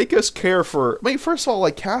us care for... first of all,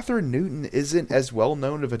 Catherine Newton isn't as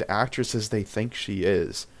well-known of an actress as they think she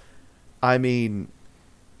is. I mean,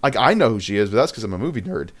 I know who she is, but that's because I'm a movie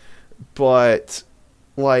nerd. But,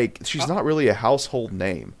 she's not really a household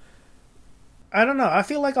name. I don't know. I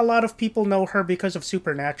feel like a lot of people know her because of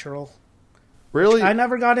Supernatural. Really? I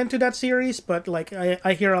never got into that series, but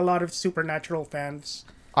I hear a lot of Supernatural fans.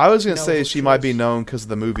 I was going to say she might be known because of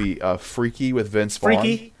the movie Freaky with Vince Vaughn.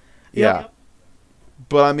 Freaky? Yeah. Yep.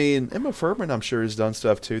 But I mean, Emma Furman, I'm sure, has done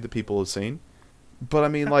stuff too that people have seen. But I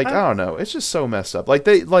mean, I don't know. It's just so messed up.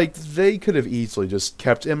 They could have easily just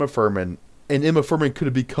kept Emma Furman, and Emma Furman could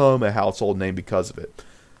have become a household name because of it.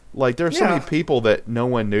 There are so many people that no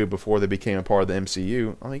one knew before they became a part of the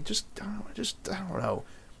MCU. I don't know.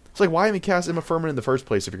 It's why even cast Emma Furman in the first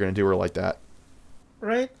place if you're going to do her like that?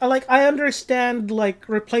 Right? I understand,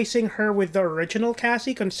 replacing her with the original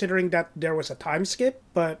Cassie, considering that there was a time skip,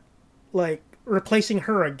 but, replacing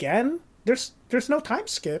her again? There's no time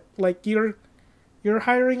skip. You're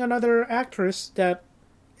hiring another actress that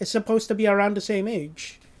is supposed to be around the same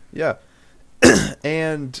age. Yeah.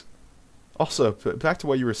 And... Also, back to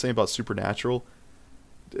what you were saying about Supernatural.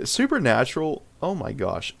 Supernatural, oh my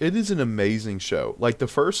gosh, it is an amazing show. Like the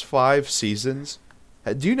first 5 seasons.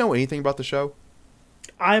 Do you know anything about the show?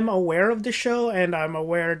 I'm aware of the show, and I'm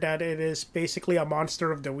aware that it is basically a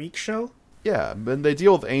Monster of the Week show. Yeah, and they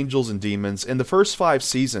deal with angels and demons. And the first 5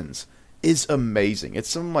 seasons is amazing. It's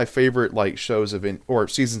some of my favorite like shows or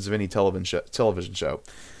seasons of any television show.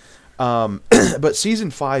 But season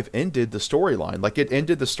 5 ended the storyline. Like it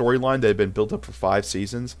ended the storyline that had been built up for 5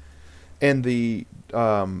 seasons, and the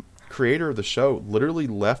creator of the show literally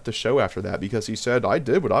left the show after that because he said, "I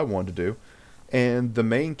did what I wanted to do." And the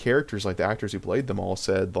main characters, like the actors who played them, all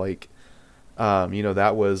said like,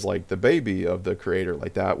 that was like the baby of the creator.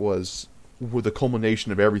 Like that was the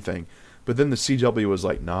culmination of everything. But then the CW was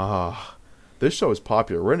like, "Nah, this show is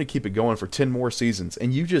popular. We're going to keep it going for 10 more seasons."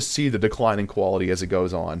 And you just see the decline in quality as it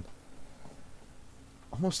goes on.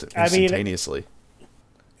 Almost instantaneously.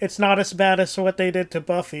 It's not as bad as what they did to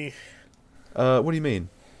Buffy. What do you mean?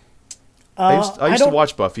 I used to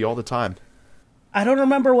watch Buffy all the time. I don't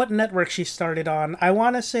remember what network she started on. I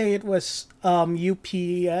want to say it was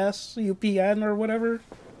UPN or whatever.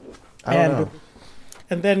 I don't know.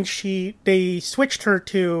 And then they switched her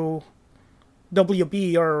to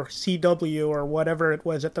WB or CW or whatever it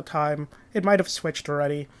was at the time. It might have switched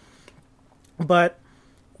already. But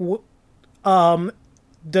the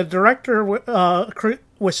director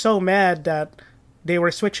was so mad that they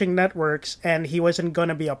were switching networks and he wasn't going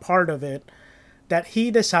to be a part of it, that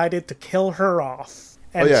he decided to kill her off.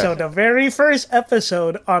 And so the very first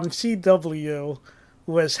episode on CW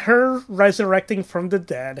was her resurrecting from the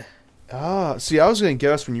dead. See, I was going to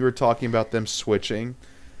guess when you were talking about them switching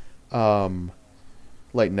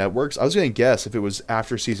like networks, I was going to guess if it was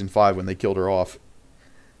after season 5 when they killed her off.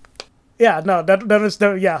 Yeah, no, that was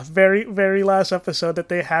the very, very last episode that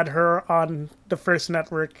they had her on the first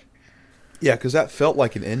network. Yeah, because that felt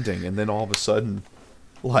like an ending, and then all of a sudden,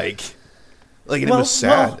 it was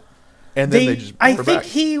sad. And then they just brought her back.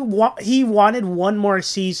 he wanted one more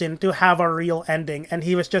season to have a real ending, and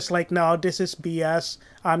he was just like, "No, this is BS.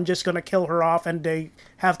 I'm just gonna kill her off," and they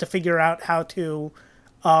have to figure out how to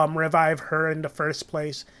revive her in the first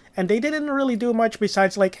place. And they didn't really do much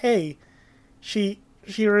besides like, "Hey, she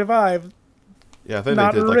revived." Yeah, I think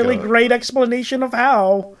not they did a really great explanation of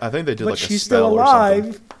how. I think they did but like a she's spell still alive.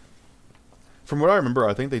 Or something. From what I remember,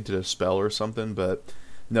 I think they did a spell or something, but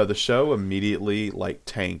no, the show immediately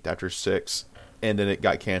tanked after 6, and then it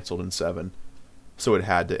got canceled in 7, so it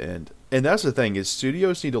had to end. And that's the thing is,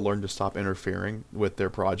 studios need to learn to stop interfering with their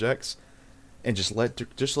projects, and just let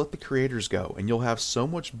the creators go, and you'll have so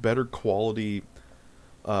much better quality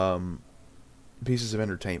pieces of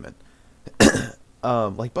entertainment.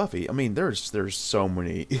 Like Buffy. I mean, there's so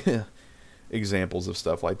many examples of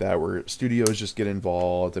stuff like that where studios just get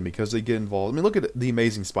involved, and because they get involved, I mean, look at The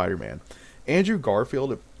Amazing Spider-Man. Andrew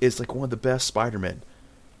Garfield is like one of the best Spider-Men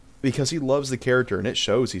because he loves the character, and it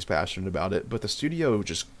shows he's passionate about it, but the studio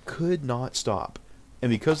just could not stop. And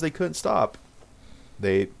because they couldn't stop,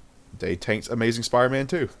 they tanked Amazing Spider-Man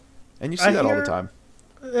 2. And you see that all the time.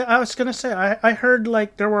 I was going to say, I heard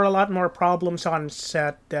there were a lot more problems on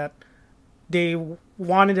set, that they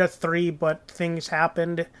wanted a 3, but things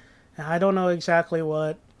happened. And I don't know exactly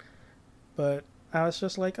what, but I was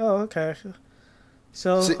just like, oh, okay.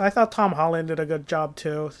 So I thought Tom Holland did a good job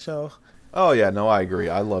too. So. Oh yeah, no, I agree.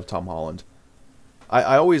 I love Tom Holland.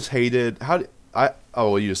 I always hated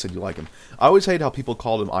you just said you like him. I always hated how people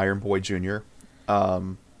called him Iron Boy Jr.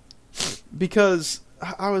 Because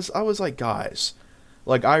I was like, guys,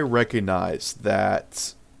 I recognize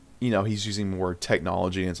that he's using more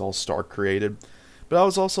technology and it's all Stark created. But I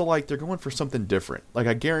was also like, they're going for something different.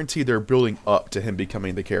 I guarantee they're building up to him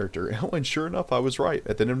becoming the character. And sure enough, I was right.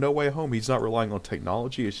 At the end of No Way Home, he's not relying on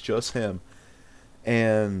technology. It's just him.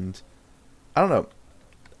 And I don't know.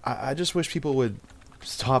 I just wish people would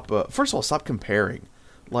stop. First of all, stop comparing.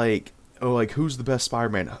 Who's the best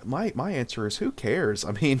Spider-Man? My answer is, who cares?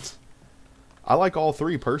 I mean, I like all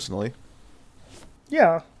 3 personally.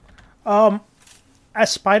 Yeah.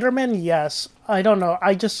 As Spider-Man, yes. I don't know.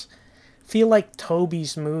 I just feel like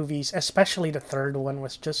Tobey's movies, especially the third one,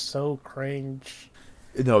 was just so cringe.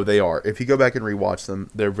 No, they are. If you go back and rewatch them,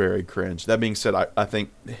 they're very cringe. That being said, I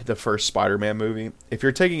think the first Spider-Man movie, if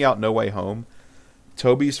you're taking out No Way Home,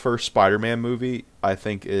 Tobey's first Spider-Man movie, I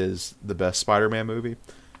think, is the best Spider-Man movie.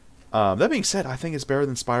 That being said, I think it's better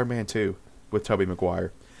than Spider-Man 2 with Tobey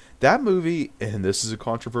Maguire. That movie, and this is a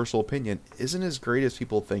controversial opinion, isn't as great as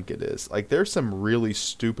people think it is. There's some really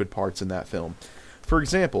stupid parts in that film. For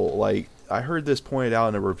example, I heard this pointed out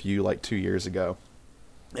in a review 2 years ago,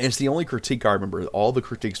 and it's the only critique I remember. All the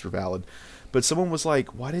critiques were valid, But someone was like,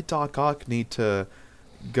 why did Doc Ock need to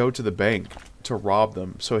go to the bank to rob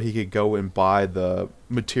them so he could go and buy the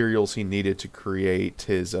materials he needed to create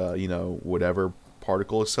his, whatever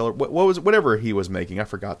particle accelerator, whatever he was making. I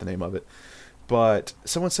forgot the name of it. But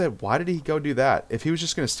someone said, why did he go do that? If he was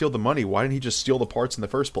just going to steal the money, why didn't he just steal the parts in the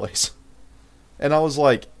first place? And I was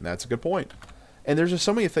like, that's a good point. And there's just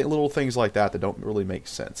so many little things like that don't really make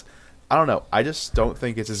sense. I don't know. I just don't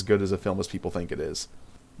think it's as good as a film as people think it is.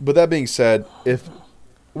 But that being said,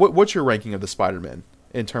 what's your ranking of the Spider-Man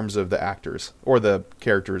in terms of the actors or the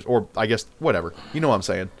characters, or I guess whatever? You know what I'm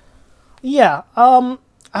saying? Yeah. I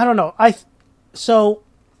don't know. So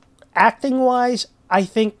acting wise, I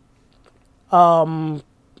think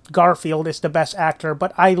Garfield is the best actor,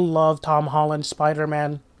 but I love Tom Holland's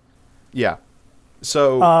Spider-Man. Yeah.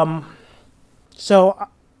 So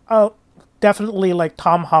definitely like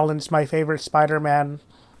Tom Holland's my favorite Spider-Man.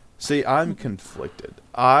 See, I'm conflicted.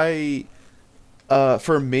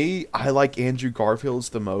 For me, I like Andrew Garfield's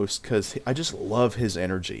the most because I just love his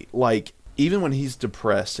energy. Like, even when he's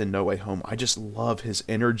depressed in No Way Home, I just love his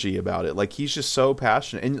energy about it. Like, he's just so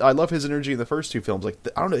passionate. And I love his energy in the first two films. Like,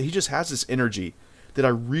 I don't know, he just has this energy that I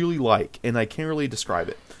really like, and I can't really describe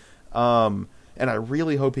it. And I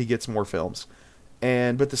really hope he gets more films.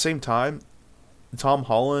 But at the same time, Tom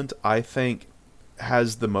Holland, I think,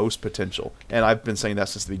 has the most potential. And I've been saying that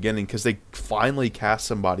since the beginning because they finally cast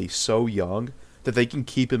somebody so young that they can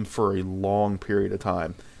keep him for a long period of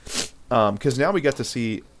time. Because now we get to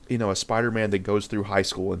see, a Spider-Man that goes through high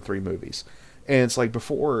school in 3 movies. And it's like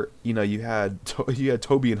before, you had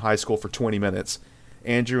Toby in high school for 20 minutes,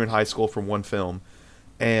 Andrew in high school for 1 film,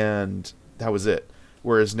 and that was it.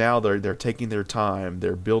 Whereas now they're taking their time,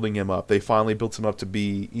 they're building him up. They finally built him up to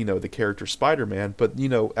be, the character Spider-Man. But,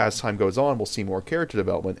 as time goes on, we'll see more character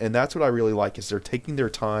development. And that's what I really like, is they're taking their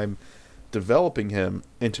time developing him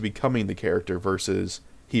into becoming the character versus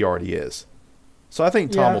he already is. So I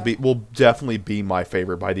think Tom will definitely be my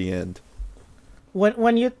favorite by the end.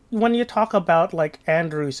 When you talk about like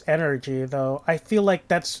Andrew's energy, though, I feel like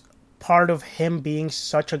that's part of him being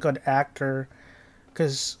such a good actor,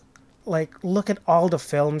 because like, look at all the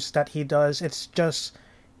films that he does. It's just,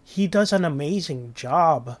 he does an amazing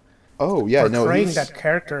job. Oh yeah, portraying that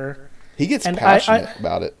character. He gets passionate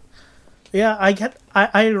about it. Yeah,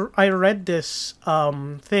 I read this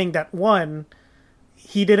thing that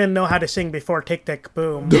he didn't know how to sing before Tick Tick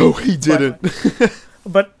Boom. No, he didn't.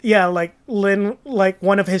 But yeah, like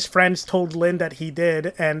one of his friends told Lin that he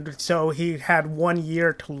did, and so he had 1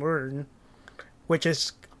 year to learn, which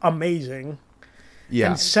is amazing.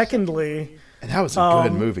 Yeah. And secondly, and that was a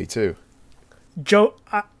good movie too.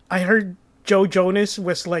 I heard Joe Jonas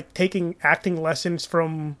was like taking acting lessons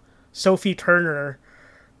from Sophie Turner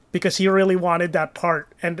because he really wanted that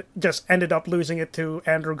part, and just ended up losing it to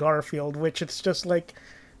Andrew Garfield, which it's just like,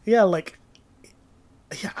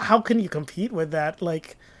 how can you compete with that?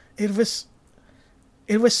 Like, it was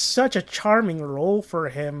such a charming role for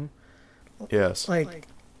him. Yes. Like,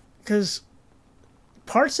 because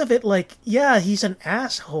parts of it, like, yeah, he's an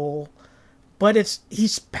asshole, but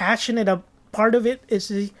he's passionate. Part of it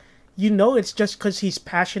is, it's just because he's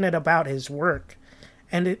passionate about his work,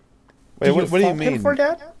 and it. Wait, what do you mean? For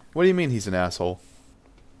that? What do you mean he's an asshole?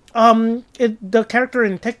 The character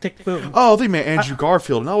in Tick Tick Boom. Oh, they meant Andrew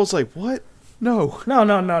Garfield, and I was like, what? No. No.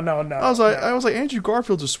 I was like, Andrew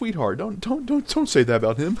Garfield's a sweetheart. Don't say that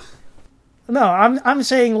about him. No, I'm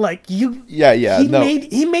saying like you. Yeah.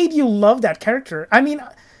 He made you love that character. I mean,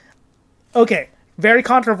 okay, very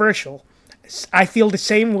controversial. I feel the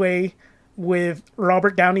same way with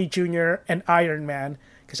Robert Downey Jr. and Iron Man,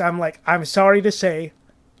 because I'm sorry to say,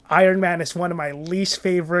 Iron Man is one of my least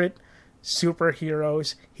favorite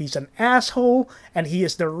superheroes. He's an asshole, and he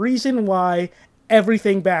is the reason why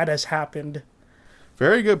everything bad has happened.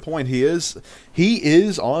 Very good point. He is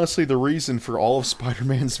honestly the reason for all of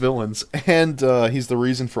Spider-Man's villains, and he's the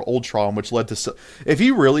reason for Ultron, which led to. If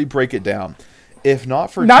you really break it down, if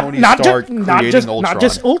not for Tony Stark creating Ultron, not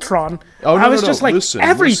just Ultron. Oh, no, I was no, just like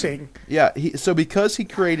everything. Listen. Yeah, so because he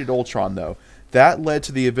created Ultron, though, that led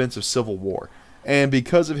to the events of Civil War, and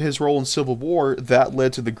because of his role in Civil War, that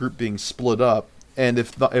led to the group being split up. And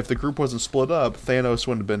if the group wasn't split up, Thanos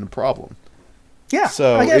wouldn't have been a problem. Yeah.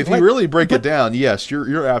 So if you really break it down, yes,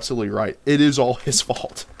 you're absolutely right. It is all his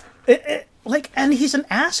fault. And he's an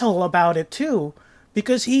asshole about it too,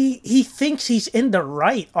 because he thinks he's in the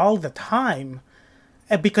right all the time,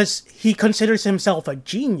 because he considers himself a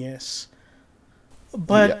genius.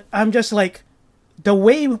 But yeah. I'm just like, the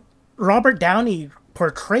way Robert Downey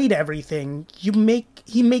portrayed everything, he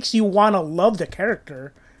makes you want to love the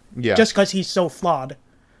character. Yeah. Just because he's so flawed.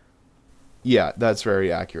 Yeah, that's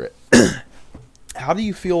very accurate. how do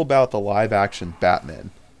you feel about the live action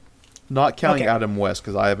Batman? Not counting Okay. Adam West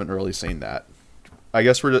because I haven't really seen that. I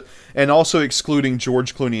guess and also excluding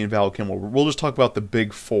George Clooney and Val Kilmer. We'll just talk about the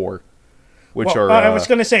big four, which Well, are. I was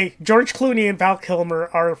gonna say George Clooney and Val Kilmer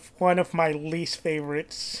are one of my least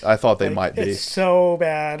favorites. I thought they Like, might be. It's so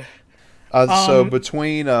bad. So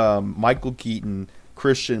between Michael Keaton,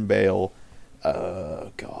 Christian Bale,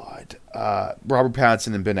 God, Robert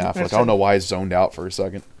Pattinson, and Ben Affleck. I don't know why I zoned out for a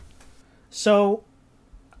second. So,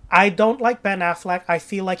 I don't like Ben Affleck. I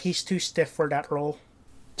feel like he's too stiff for that role.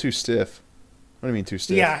 Too stiff. What do you mean too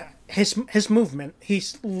stiff? Yeah, his movement.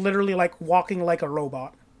 He's literally like walking like a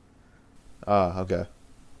robot. Okay.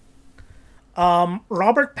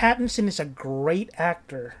 Robert Pattinson is a great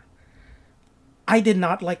actor. I did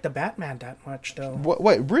not like the Batman that much though. What?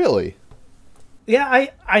 Wait, really? Yeah,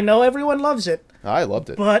 I know everyone loves it, I loved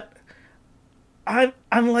it. but I'm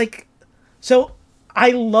like, so I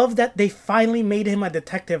love that they finally made him a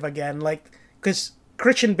detective again. Like, because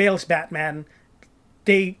Christian Bale's Batman,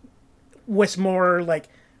 they was more like,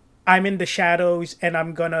 I'm in the shadows and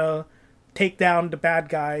I'm gonna take down the bad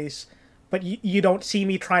guys, but you don't see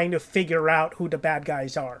me trying to figure out who the bad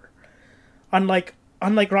guys are. Unlike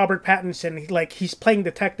Robert Pattinson, like he's playing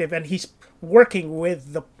detective and he's working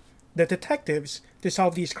with the detectives to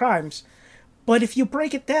solve these crimes. But if you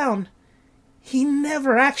break it down, he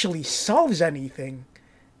never actually solves anything.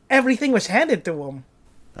 Everything was handed to him.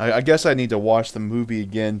 I guess I need to watch the movie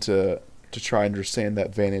again to try and understand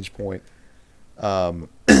that vantage point.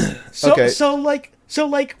 Okay. So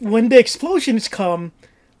like when the explosions come,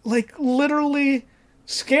 like literally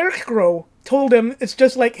Scarecrow told him it's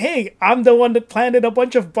just like, hey, I'm the one that planted a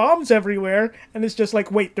bunch of bombs everywhere, and it's just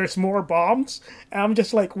like, wait, there's more bombs? And I'm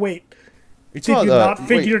just like, wait, did you not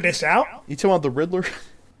figure this out? You talking about the Riddler?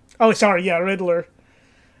 Oh, sorry, yeah, Riddler.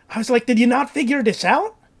 I was like, did you not figure this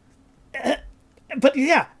out? But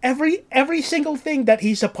yeah, every single thing that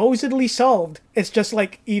he supposedly solved, it's just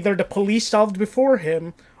like either the police solved before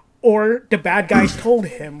him, or the bad guys told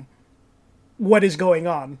him what is going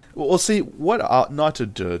on. Well, see, what not to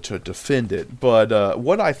defend it, but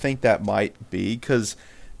what I think that might be, because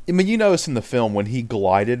I mean, you notice in the film when he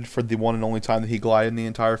glided for the one and only time that he glided in the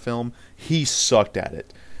entire film, he sucked at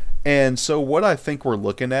it. And so what I think we're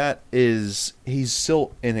looking at is he's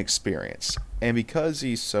still inexperienced, and because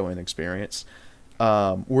he's so inexperienced,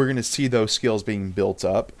 we're going to see those skills being built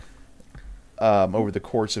up over the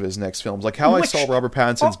course of his next films. Like how I saw Robert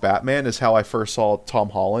Pattinson's Batman is how I first saw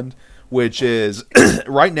Tom Holland, which is,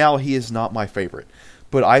 right now, he is not my favorite.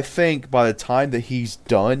 But I think by the time that he's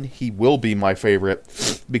done, he will be my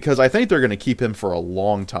favorite, because I think they're going to keep him for a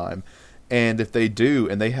long time. And if they do,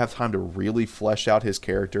 and they have time to really flesh out his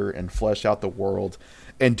character and flesh out the world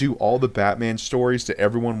and do all the Batman stories that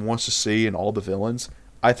everyone wants to see and all the villains,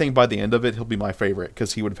 I think by the end of it, he'll be my favorite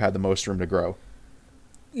because he would have had the most room to grow.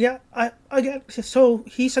 Yeah, I get, so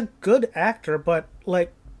he's a good actor, but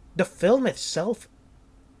like the film itself,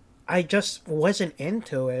 I just wasn't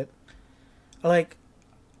into it. Like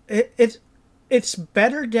it's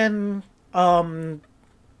better than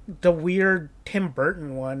the weird Tim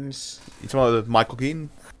Burton ones. You talking about Michael Keaton?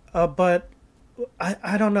 But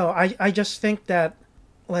I don't know. I just think that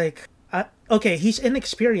like okay, he's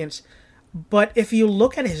inexperienced, but if you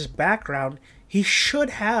look at his background, he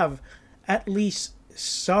should have at least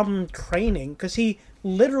some training, because he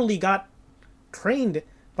literally got trained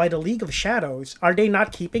by the League of Shadows. Are they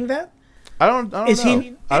not keeping that? I don't know.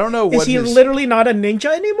 I don't know what is he literally not a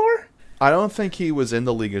ninja anymore? I don't think he was in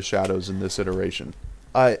the League of Shadows in this iteration.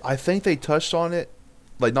 I think they touched on it,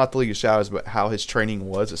 like not the League of Shadows, but how his training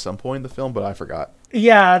was at some point in the film, but I forgot.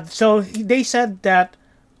 Yeah, so they said that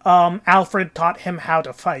Alfred taught him how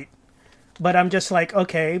to fight. But I'm just like,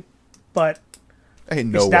 okay, but Ain't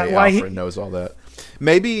no way Alfred knows all that.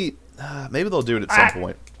 Maybe they'll do it at some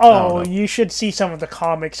point. Oh, you should see some of the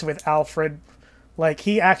comics with Alfred. Like,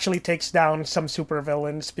 he actually takes down some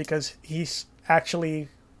supervillains because he's actually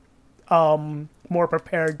more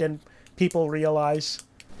prepared than people realize.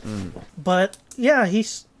 But yeah,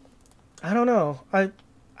 he's, I don't know.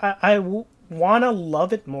 I want to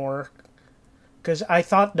love it more because I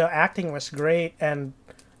thought the acting was great and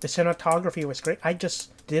the cinematography was great. I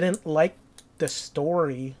just didn't like the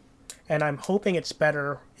story, and I'm hoping it's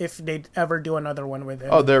better if they ever do another one with it.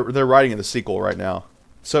 Oh, they're writing the sequel right now.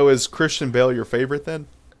 So is Christian Bale your favorite then?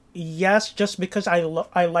 Yes, just because I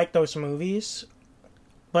like those movies,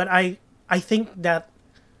 but I think that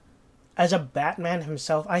as a Batman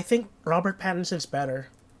himself, I think Robert Pattinson's better.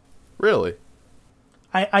 Really?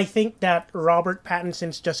 I think that Robert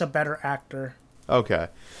Pattinson's just a better actor. Okay.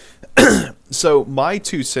 So my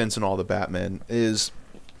 2 cents in all the Batman is,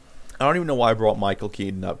 I don't even know why I brought Michael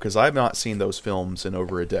Keaton up, because I've not seen those films in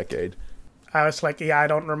over a decade. I was like, yeah, I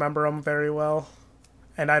don't remember them very well.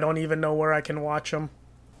 And I don't even know where I can watch them.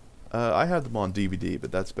 I have them on DVD,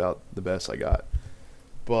 but that's about the best I got.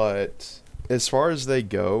 But as far as they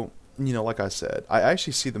go, like I said, I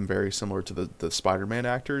actually see them very similar to the Spider-Man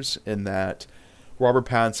actors in that Robert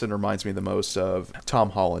Pattinson reminds me the most of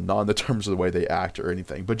Tom Holland, not in the terms of the way they act or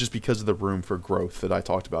anything, but just because of the room for growth that I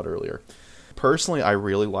talked about earlier. Personally, I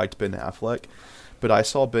really liked Ben Affleck, but I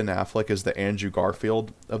saw Ben Affleck as the Andrew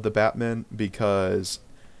Garfield of the Batman because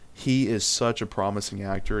he is such a promising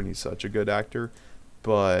actor and he's such a good actor,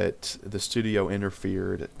 but the studio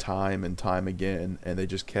interfered time and time again, and they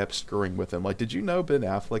just kept screwing with him. Like, did you know Ben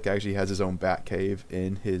Affleck actually has his own Batcave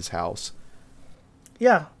in his house?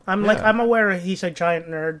 Yeah, I'm aware he's a giant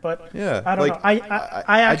nerd, but yeah, I don't know.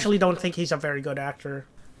 I actually don't think he's a very good actor.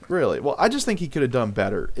 Really? Well, I just think he could have done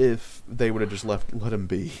better if they would have just let him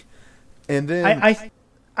be. And then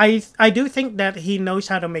I do think that he knows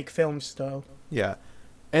how to make films, though. Yeah.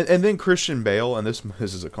 And then Christian Bale, and this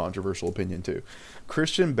is a controversial opinion too.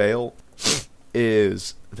 Christian Bale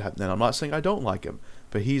is that, and I'm not saying I don't like him,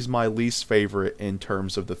 but he's my least favorite in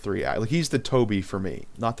terms of the three. Like, he's the Tobey for me.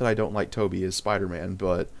 Not that I don't like Tobey as Spider-Man,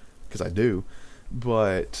 but because I do,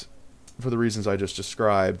 but for the reasons I just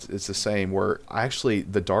described, it's the same. Where actually,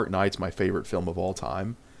 The Dark Knight's my favorite film of all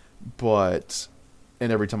time, and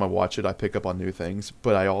every time I watch it, I pick up on new things.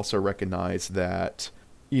 But I also recognize that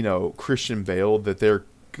Christian Bale,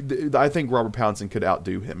 I think Robert Pattinson could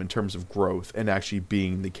outdo him in terms of growth and actually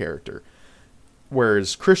being the character.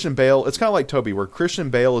 Whereas Christian Bale, it's kind of like Tobey, where Christian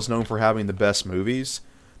Bale is known for having the best movies,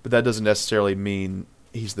 but that doesn't necessarily mean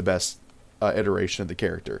he's the best iteration of the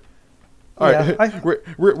character. All right,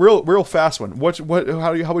 real fast one.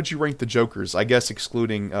 How would you rank the Jokers? I guess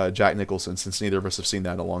excluding Jack Nicholson, since neither of us have seen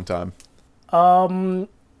that in a long time.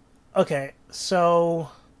 Okay, so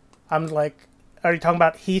I'm like, are you talking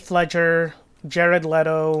about Heath Ledger, Jared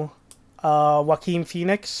Leto, Joaquin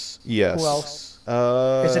Phoenix? Yes. Who else?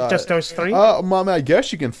 Is it just those three? I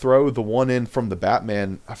guess you can throw the one in from the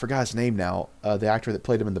Batman. I forgot his name now. The actor that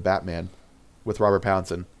played him in the Batman with Robert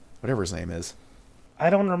Pattinson, whatever his name is. I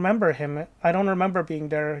don't remember him. I don't remember being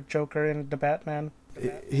their Joker in the Batman.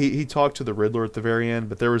 He talked to the Riddler at the very end,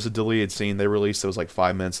 but there was a deleted scene they released that was like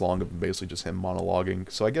 5 minutes long of basically just him monologuing.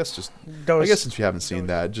 So I guess since you haven't seen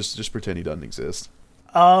that, just pretend he doesn't exist.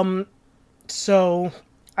 So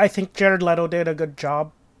I think Jared Leto did a good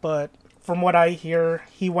job, but from what I hear,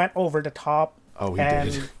 he went over the top. Oh, he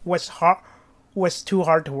and did. Was too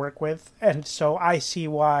hard to work with, and so I see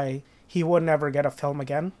why he would never get a film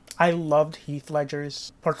again. I loved Heath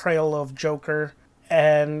Ledger's portrayal of Joker,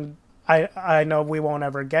 and I know we won't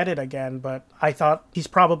ever get it again, but I thought he's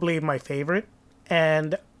probably my favorite,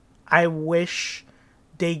 and I wish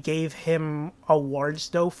they gave him awards,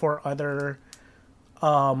 though, for other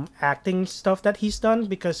acting stuff that he's done,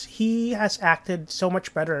 because he has acted so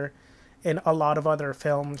much better in a lot of other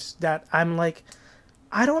films that I'm like,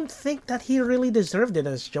 I don't think that he really deserved it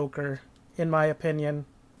as Joker, in my opinion.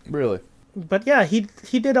 Really? But yeah, he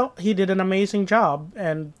did an amazing job,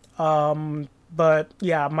 and but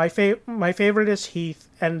yeah, my favorite is Heath,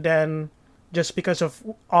 and then just because of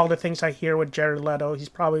all the things I hear with Jared Leto, he's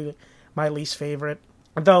probably my least favorite.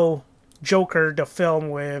 Though Joker, the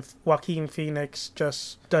film with Joaquin Phoenix,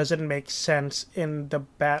 just doesn't make sense in the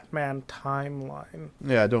Batman timeline.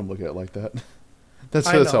 Yeah, don't look at it like that. That's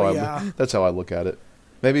how I look at it.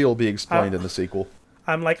 Maybe it'll be explained in the sequel.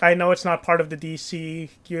 I'm like, I know it's not part of the DC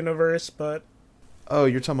universe, but... Oh,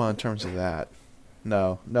 you're talking about in terms of that.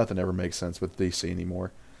 No, nothing ever makes sense with DC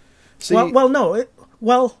anymore. See, no.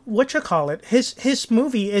 Whatchamacallit? His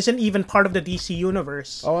movie isn't even part of the DC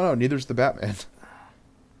universe. Oh, no, neither's the Batman.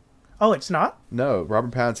 Oh, it's not? No, Robert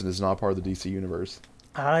Pattinson is not part of the DC universe.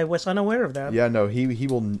 I was unaware of that. Yeah, no,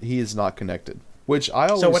 he is not connected. Which I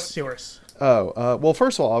always... So what's yours? Oh, well,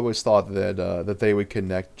 first of all, I always thought that they would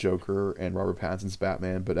connect Joker and Robert Pattinson's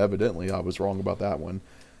Batman, but evidently I was wrong about that one.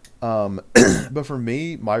 But for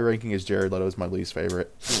me, my ranking is Jared Leto is my least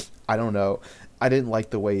favorite. I don't know. I didn't like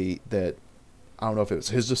the way that... I don't know if it was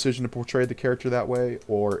his decision to portray the character that way,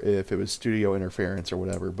 or if it was studio interference or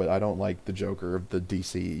whatever, but I don't like the Joker of the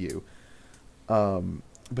DCEU.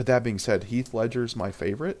 But that being said, Heath Ledger's my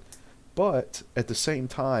favorite, but at the same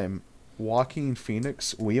time, Joaquin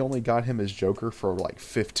Phoenix, we only got him as Joker for like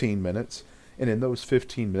 15 minutes, and in those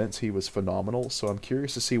 15 minutes he was phenomenal, so I'm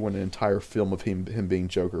curious to see what an entire film of him being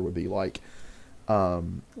Joker would be like. I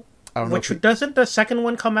don't know. Doesn't the second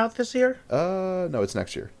one come out this year? No, it's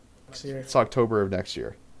next year. It's October of next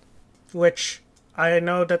year. Which I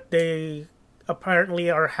know that they apparently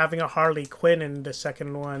are having a Harley Quinn in the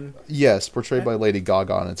second one. Yes, portrayed by Lady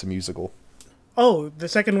Gaga, and it's a musical. Oh, the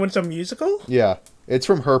second one's a musical? Yeah, it's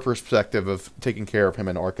from her perspective of taking care of him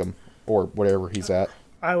in Arkham, or whatever he's at.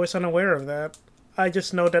 I was unaware of that. I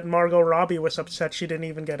just know that Margot Robbie was upset she didn't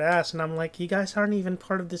even get asked, and I'm like, you guys aren't even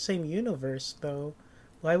part of the same universe, though.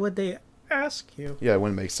 Why would they ask you? Yeah, it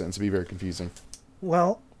wouldn't make sense. It'd be very confusing.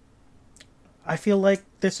 Well, I feel like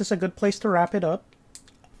this is a good place to wrap it up.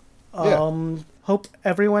 Hope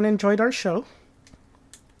everyone enjoyed our show.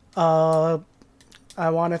 I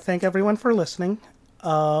want to thank everyone for listening.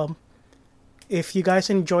 If you guys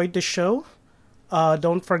enjoyed the show,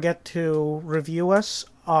 don't forget to review us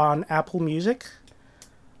on Apple Music.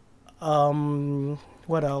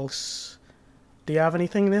 What else? Do you have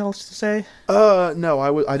anything else to say? No,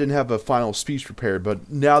 I didn't have a final speech prepared, but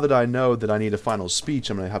now that I know that I need a final speech,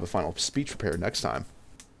 I'm going to have a final speech prepared next time.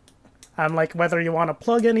 I'm like, whether you want to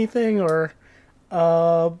plug anything or...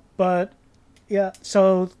 but, yeah,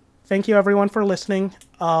 so thank you everyone for listening.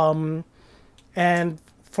 And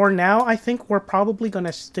for now, I think we're probably going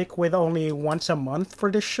to stick with only once a month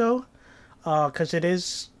for this show. Because it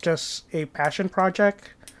is just a passion project.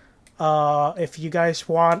 If you guys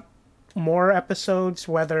want more episodes,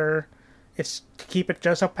 whether it's to keep it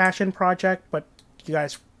just a passion project, but you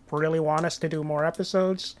guys really want us to do more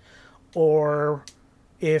episodes, or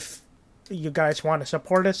if you guys want to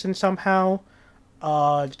support us in somehow,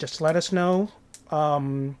 just let us know.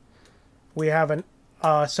 We have an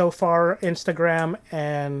so far Instagram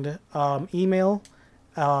and email.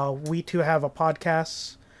 We too have a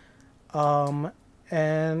podcast.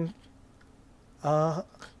 And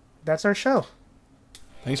that's our show.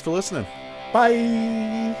 Thanks for listening.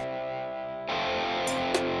 Bye.